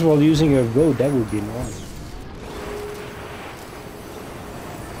 Stutters while using a road, that would be annoying.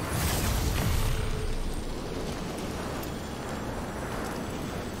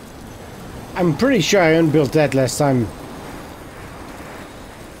 I'm pretty sure I unbuilt that last time.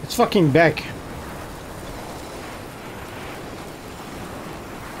 It's fucking back.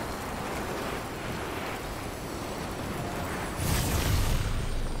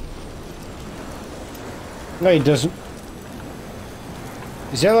 No, it doesn't.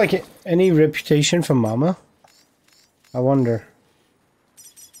 Is there like any reputation from Mama? I wonder.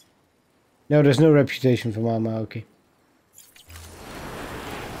 No, there's no reputation for Mama, okay.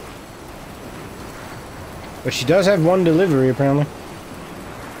 But she does have one delivery, apparently.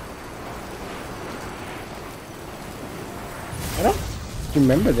 I don't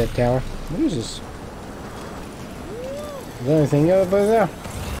remember that tower. What is this? Is there anything over there?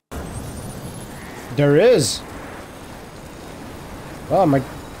 There is. Oh my.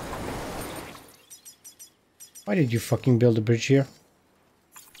 Why did you fucking build a bridge here?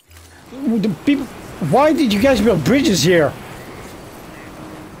 The people. Why did you guys build bridges here?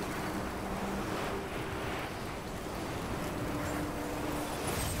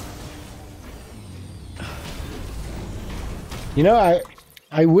 You know,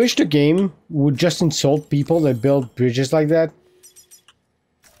 I wish the game would just insult people that build bridges like that.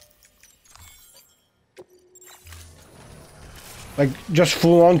 Like, just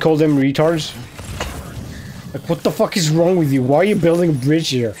full on call them retards. Like, what the fuck is wrong with you? Why are you building a bridge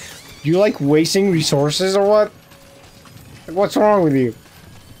here? Do you like wasting resources or what? Like, what's wrong with you?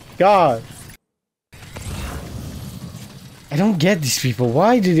 God. I don't get these people.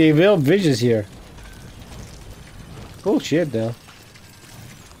 Why do they build bridges here? Cool shit, though.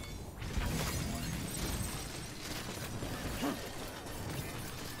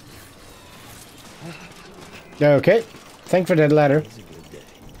 Okay. Thanks for that ladder.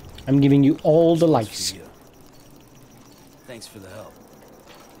 I'm giving you all the likes. Thanks for the help.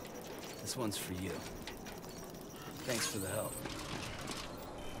 This one's for you. Thanks for the help.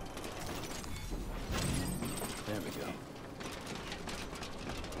 There we go.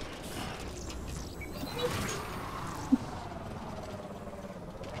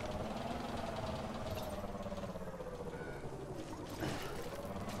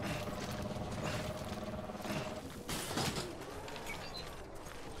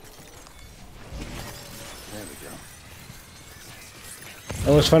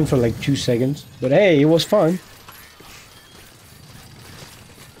 That was fun for like 2 seconds, but hey, it was fun.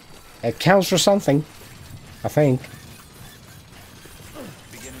 It counts for something, I think.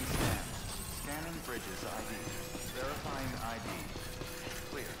 Beginning scan. Scanning bridges ID. Verifying ID.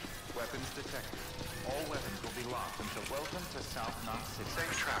 Clear. Weapons detected. All weapons will be locked until welcome to South Knot City.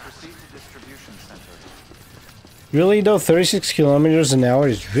 Safe trap. Proceed to distribution center. Really though, 36 kilometers an hour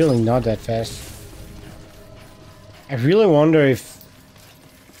is really not that fast. I really wonder if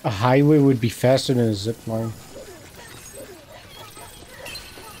a highway would be faster than a zip line.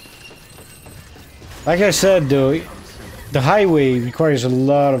 Like I said though, the highway requires a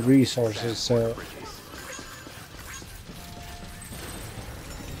lot of resources, so...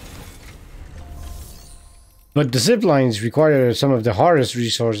 But the zip lines require some of the hardest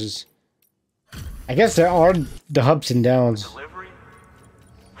resources. I guess there are the ups and downs.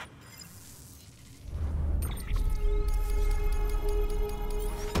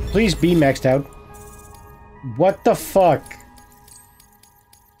 Please be maxed out. What the fuck?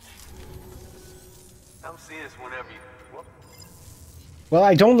 Come see us whenever you... Well,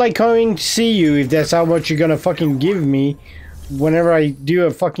 I don't like coming to see you if that's how much you're gonna fucking give me whenever I do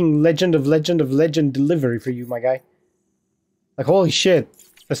a fucking Legend of Legend delivery for you, my guy. Like, holy shit.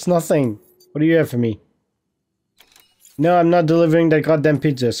 That's nothing. What do you have for me? No, I'm not delivering that goddamn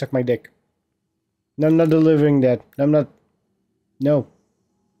pizza. Suck my dick. No, I'm not delivering that. I'm not... No.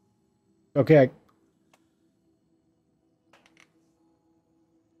 Okay.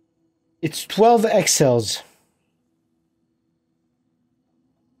 It's 12 XLs.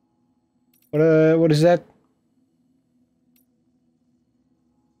 What is that?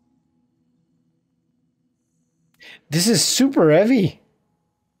 This is super heavy.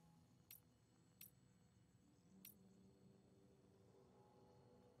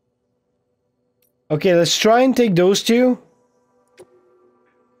 Okay, let's try and take those two.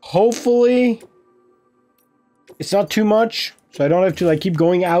 Hopefully, it's not too much, so I don't have to like keep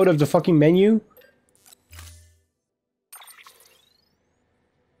going out of the fucking menu.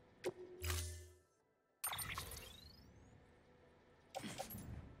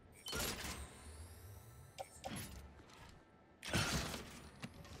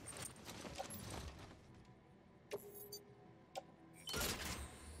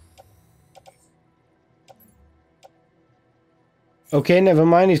 Okay, never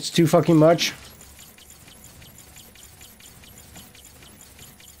mind, it's too fucking much.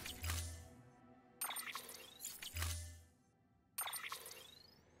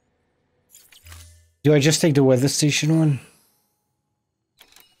 Do I just take the weather station one?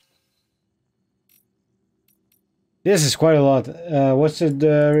 This is quite a lot. What's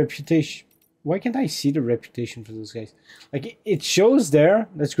the reputation? Why can't I see the reputation for those guys? Like, it shows there,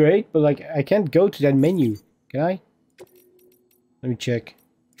 that's great, but like, I can't go to that menu. Can I? Let me check.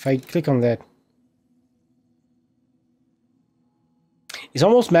 If I click on that. It's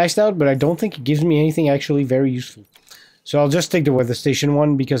almost maxed out, but I don't think it gives me anything actually very useful. So I'll just take the weather station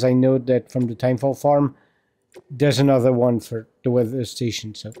one, because I know that from the Timefall farm, there's another one for the weather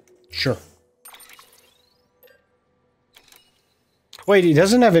station, so sure. Wait, he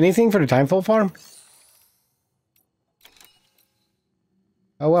doesn't have anything for the Timefall farm?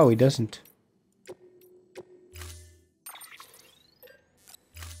 Oh wow, he doesn't.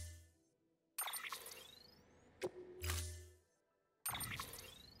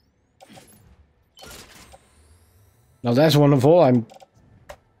 Now that's wonderful. I'm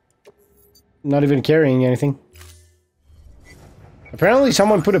not even carrying anything. Apparently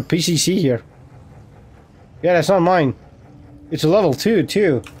someone put a PCC here. Yeah, that's not mine. It's a level 2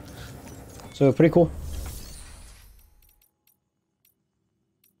 too. So pretty cool.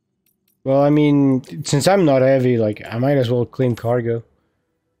 Well, I mean, since I'm not heavy, like, I might as well claim cargo.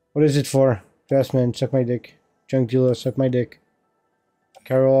 What is it for? Fastman, suck my dick. Junk dealer, suck my dick.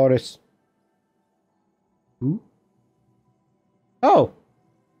 Carol artist. Who? Oh!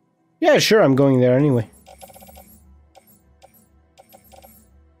 Yeah, sure, I'm going there anyway.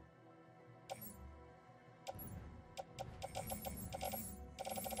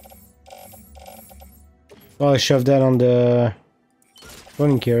 Well, I shoved that on the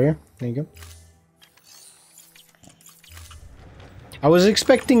loading carrier. There you go. I was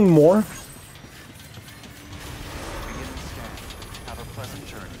expecting more. Have a pleasant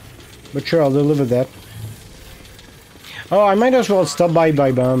journey. But sure, I'll deliver that. Oh, I might as well stop by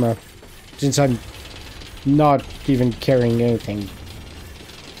Burma, since I'm not even carrying anything.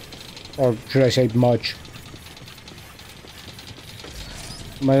 Or should I say much.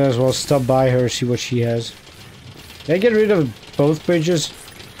 Might as well stop by her, see what she has. Did I get rid of both bridges?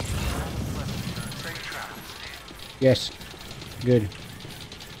 Yes. Good.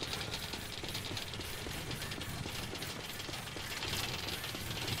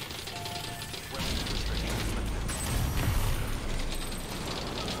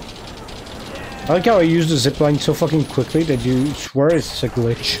 I like how I use the zipline so fucking quickly that you swear it's a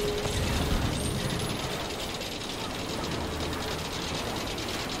glitch.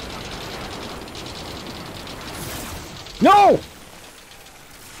 No!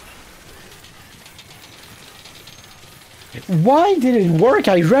 Why did it work?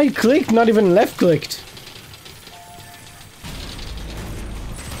 I right-clicked, not even left-clicked.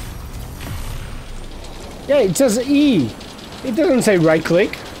 Yeah, it says E. It doesn't say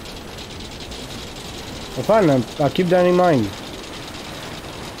right-click. Well, fine, I'll keep that in mind.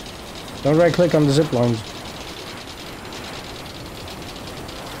 Don't right-click on the zip lines.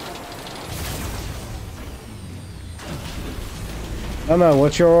 Emma,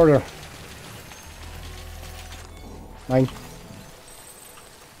 what's your order? Mine.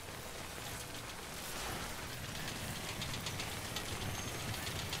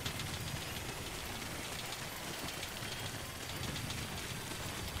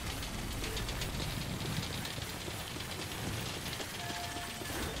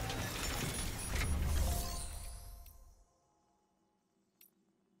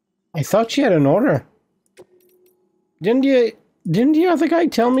 I thought she had an order. Didn't the other guy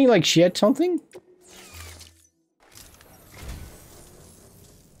tell me like she had something?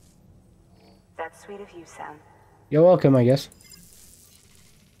 That's sweet of you, Sam. You're welcome, I guess.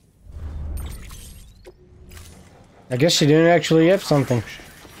 I guess she didn't actually have something.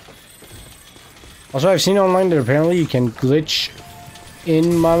 Also, I've seen online that apparently you can glitch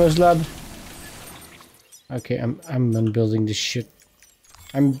in Mama's lab. Okay, I'm unbuilding this shit.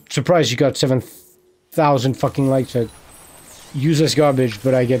 I'm surprised you got 7,000 fucking likes at useless garbage,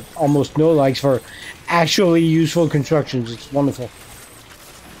 but I get almost no likes for actually useful constructions. It's wonderful.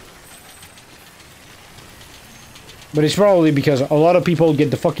 But it's probably because a lot of people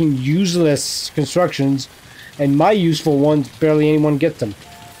get the fucking useless constructions, and my useful ones, barely anyone gets them.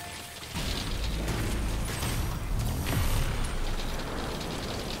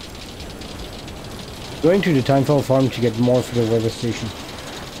 Going to the Timefall farm to get more for the weather station.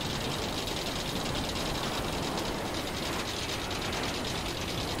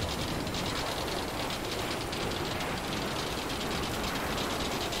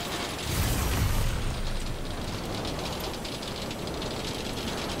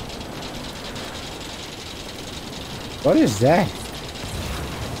 What is that?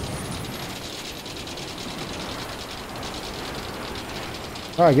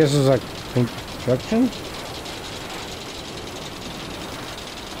 Oh, I guess it's like construction?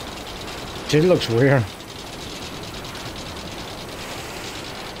 It looks weird.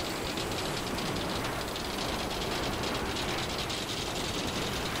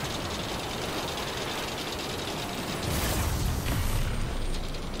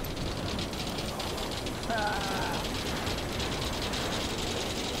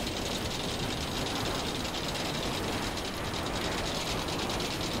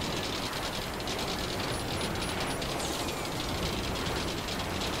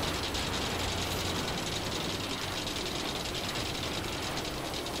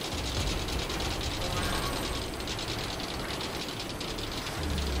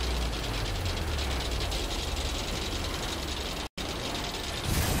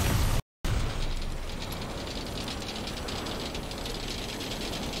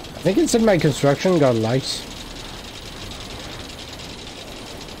 I think it said my construction got lights.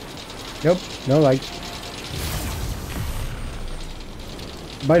 Nope, no lights.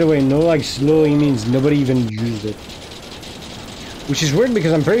 By the way, no lights literally means nobody even used it. Which is weird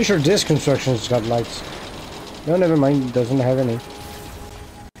because I'm pretty sure this construction's got lights. No, never mind, it doesn't have any.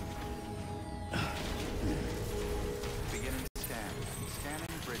 Beginning scan.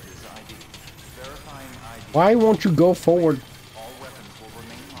 Scanning bridges ID. Verifying ID. Why won't you go forward? All weapons will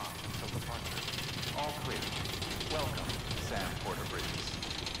remain locked until departure. All clear. Welcome, Sam Porter Bridges.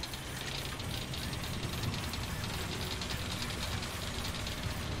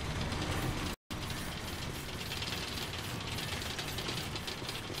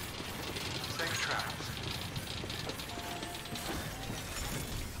 Safe travels.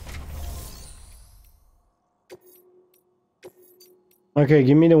 Okay,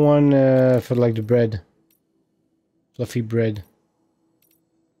 give me the one for like the bread. Fluffy bread.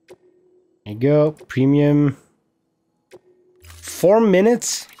 There you go. Premium. 4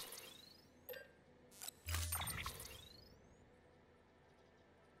 minutes?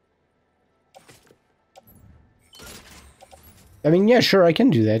 I mean, yeah, sure, I can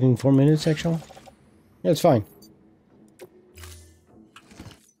do that in 4 minutes, actually. Yeah, it's fine.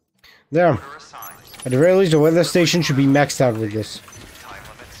 There. Order assigned. At the very least, the weather station should be maxed out with this. Time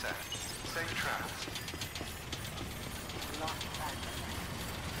limit set. Safe travels.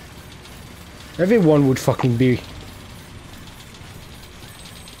 Everyone would fucking be.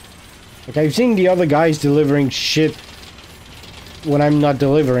 Like, I've seen the other guys delivering shit when I'm not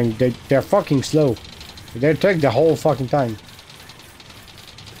delivering. They're fucking slow. They take the whole fucking time.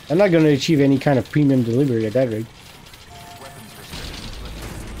 I'm not gonna achieve any kind of premium delivery at that rate. Weapons restrictions lifted.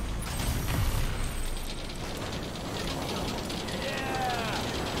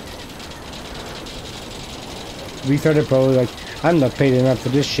 Retard are probably like, I'm not paid enough for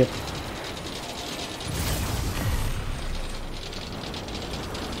this shit.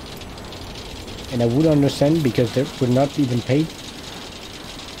 And I would understand because they were not even paid.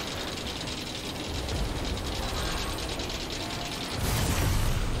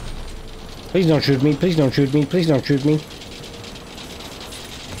 Please don't shoot me, please don't shoot me, please don't shoot me.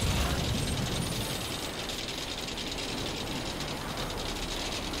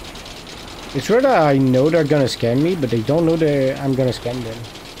 It's rare that I know they're gonna scan me, but they don't know that I'm gonna scan them.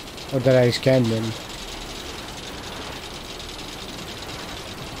 Or that I scanned them.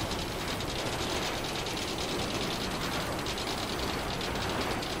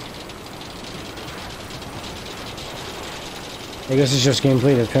 I guess it's just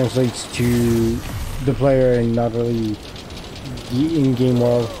gameplay that translates to the player and not really the in-game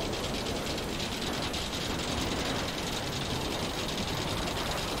world.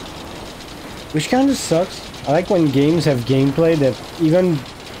 Which kind of sucks. I like when games have gameplay that even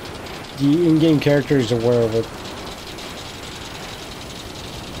the in-game character is aware of it.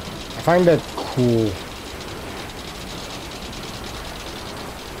 I find that cool.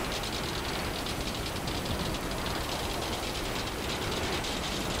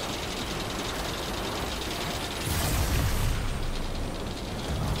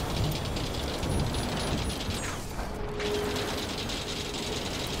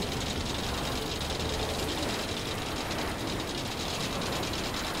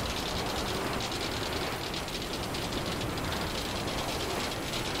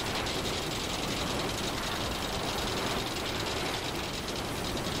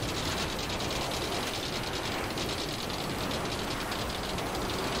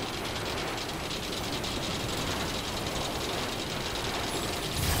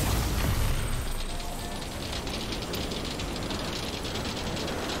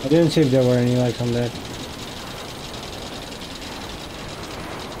 I didn't see if there were any lights on that.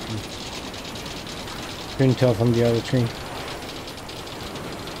 Couldn't tell from the other screen.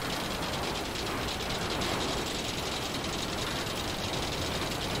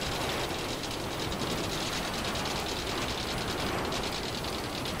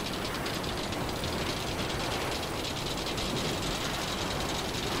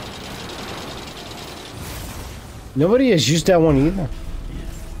 Nobody has used that one either.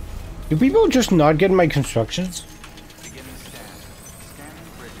 Do people just not get my constructions? Beginning scan. Scanning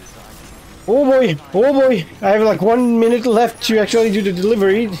bridges ID. Oh boy, oh boy. I have like 1 minute left to actually do the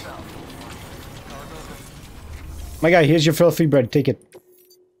delivery. My guy, here's your filthy bread. Take it.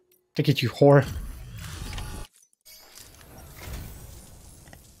 Take it, you whore.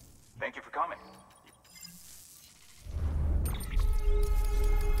 Thank you for coming.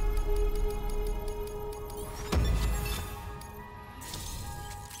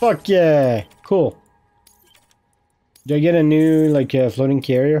 Fuck yeah. Cool. Do I get a new, like, floating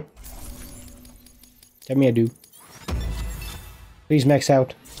carrier? Tell me I do. Please max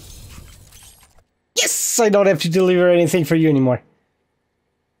out. Yes! I don't have to deliver anything for you anymore.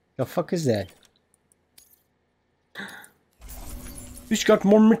 The fuck is that? Who's got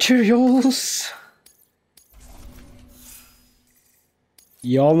more materials?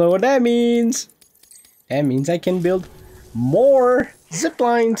 Y'all know what that means. That means I can build more zip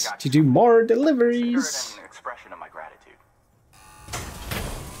lines to do more deliveries. Consider it an expression of my gratitude.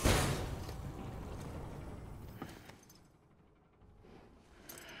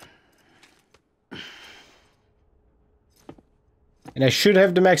 And I should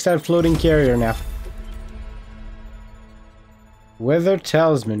have the maxed out floating carrier now. Weather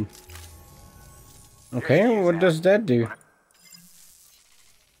Talisman. Okay, what does that do?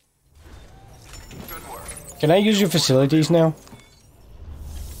 Can I use your facilities now?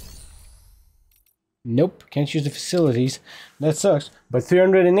 Nope, can't use the facilities. That sucks. But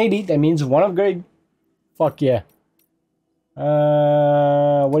 380, that means one upgrade. Fuck yeah.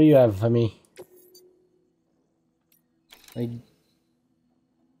 What do you have for me? Like,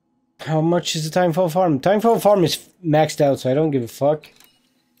 how much is the Timefall Farm? Timefall Farm is maxed out, so I don't give a fuck.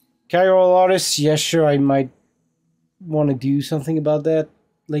 Carol Artists, yeah, sure, I might want to do something about that.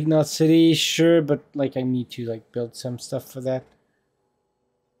 Lake Knot City, sure, but like I need to like build some stuff for that.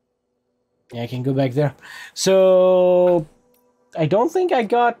 Yeah, I can go back there. So I don't think I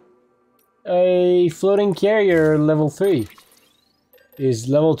got a floating carrier level 3. Is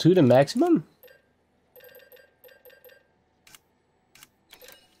level 2 the maximum?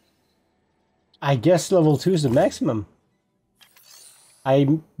 I guess level 2 is the maximum.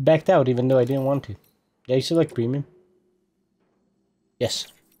 I backed out even though I didn't want to. Did I select premium? Yes.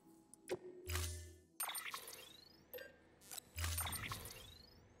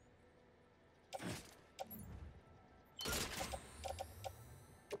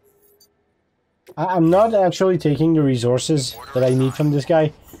 I'm not actually taking the resources that I need from this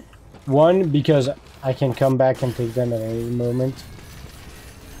guy. One, because I can come back and take them at any moment.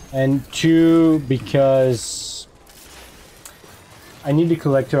 And two, because I need a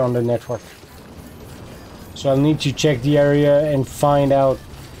collector on the network. So I'll need to check the area and find out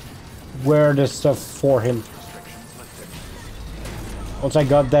where the stuff for him. Once I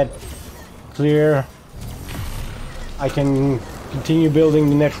got that clear, I can continue building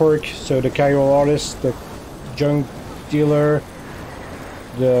the network. So the casual artist, the junk dealer,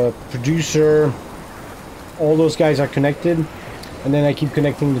 the producer, all those guys are connected. And then I keep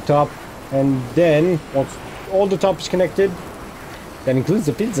connecting the top. And then, once all the top is connected, that includes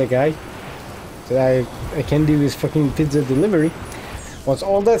the pizza guy. So I can do this fucking pizza delivery. Once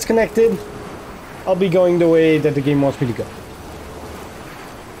all that's connected, I'll be going the way that the game wants me to go.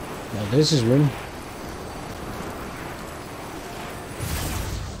 Now this is room.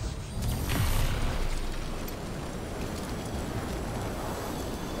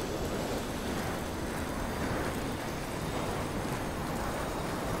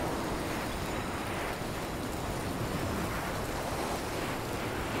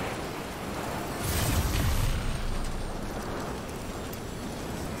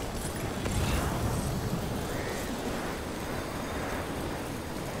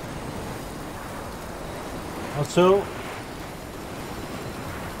 Also,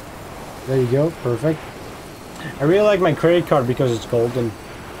 there you go, perfect. I really like my credit card because it's golden.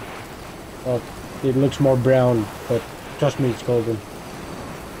 Well, it looks more brown, but trust me, it's golden.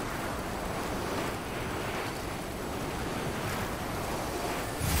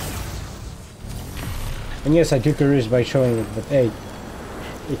 And yes, I took a risk by showing it, but hey,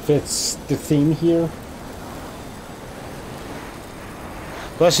 it fits the theme here.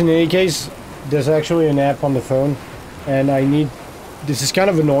 Plus, in any case, there's actually an app on the phone, and this is kind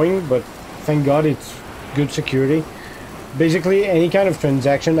of annoying, but thank God it's good security. Basically, any kind of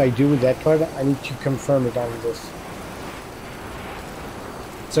transaction I do with that card, I need to confirm it on this.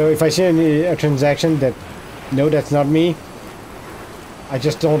 So if I see a transaction that, no, that's not me, I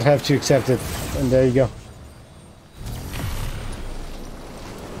just don't have to accept it, and there you go.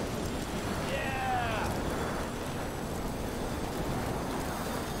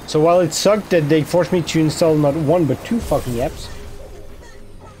 So while it sucked that they forced me to install not one but two fucking apps,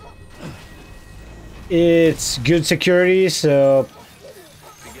 it's good security, so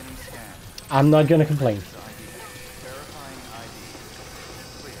I'm not gonna complain.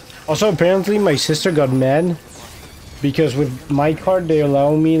 Also, apparently my sister got mad because with my card they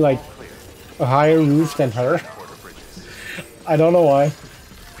allow me like a higher roof than her. I don't know why.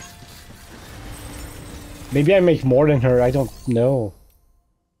 Maybe I make more than her, I don't know.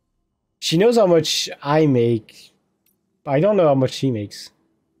 She knows how much I make, I don't know how much he makes.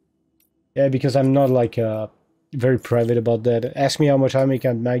 Yeah, because I'm not like very private about that. Ask me how much I make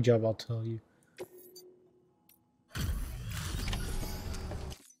at my job, I'll tell you.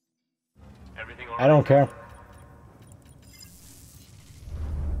 I don't care.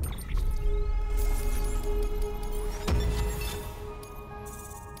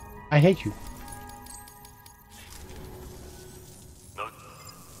 I hate you. Good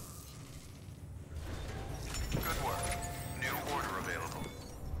work. New order available.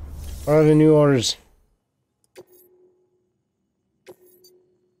 What are the new orders?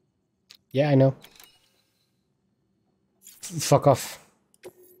 Yeah, I know. Fuck off.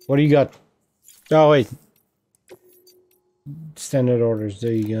 What do you got? Oh, wait. Standard orders.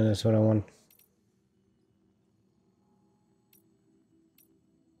 There you go. That's what I want.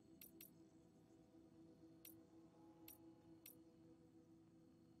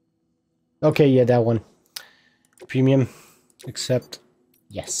 Okay, yeah, that one. Premium. Accept.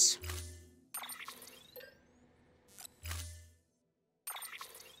 Yes.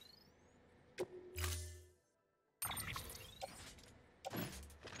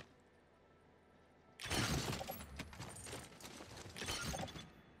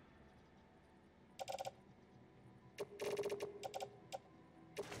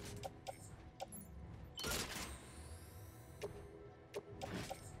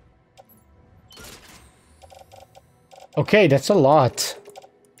 Okay, that's a lot.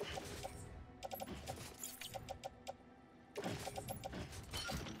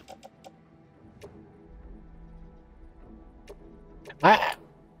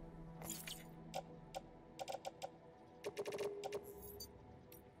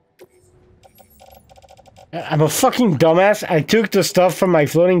 I'm a fucking dumbass. I took the stuff from my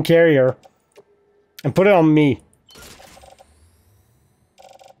floating carrier and put it on me.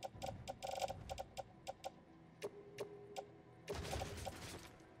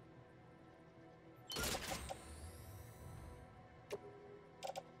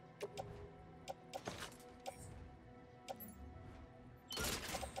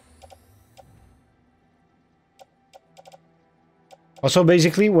 Also,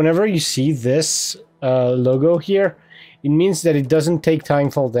 basically, whenever you see this logo here, it means that it doesn't take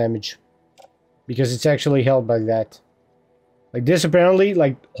timefall damage. Because it's actually held by that. Like this, apparently,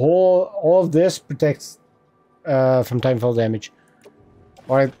 like all of this protects from timefall damage.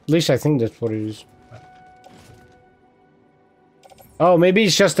 Or at least I think that's what it is. Oh, maybe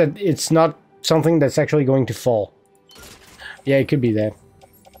it's just that it's not something that's actually going to fall. Yeah, it could be that.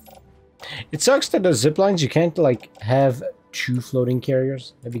 It sucks that the ziplines, you can't, like, have 2 floating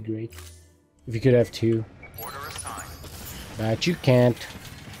carriers. That'd be great. If you could have 2. Order assigned. But you can't.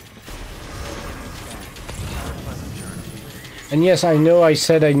 And yes, I know I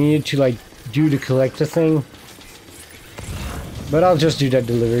said I needed to, like, do the collector thing. But I'll just do that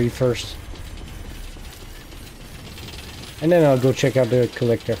delivery first. And then I'll go check out the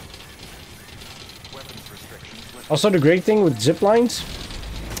collector. Also, the great thing with zip lines,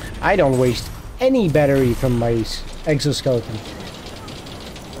 I don't waste any battery from my exoskeleton.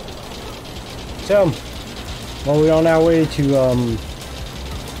 So, while we're on our way to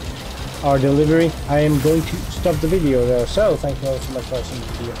our delivery, I am going to stop the video there. So, thank you all so much for watching the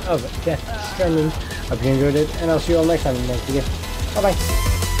video of Death Stranding. Hope you enjoyed it, and I'll see you all next time. Don't forget. Bye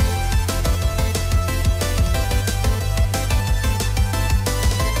bye.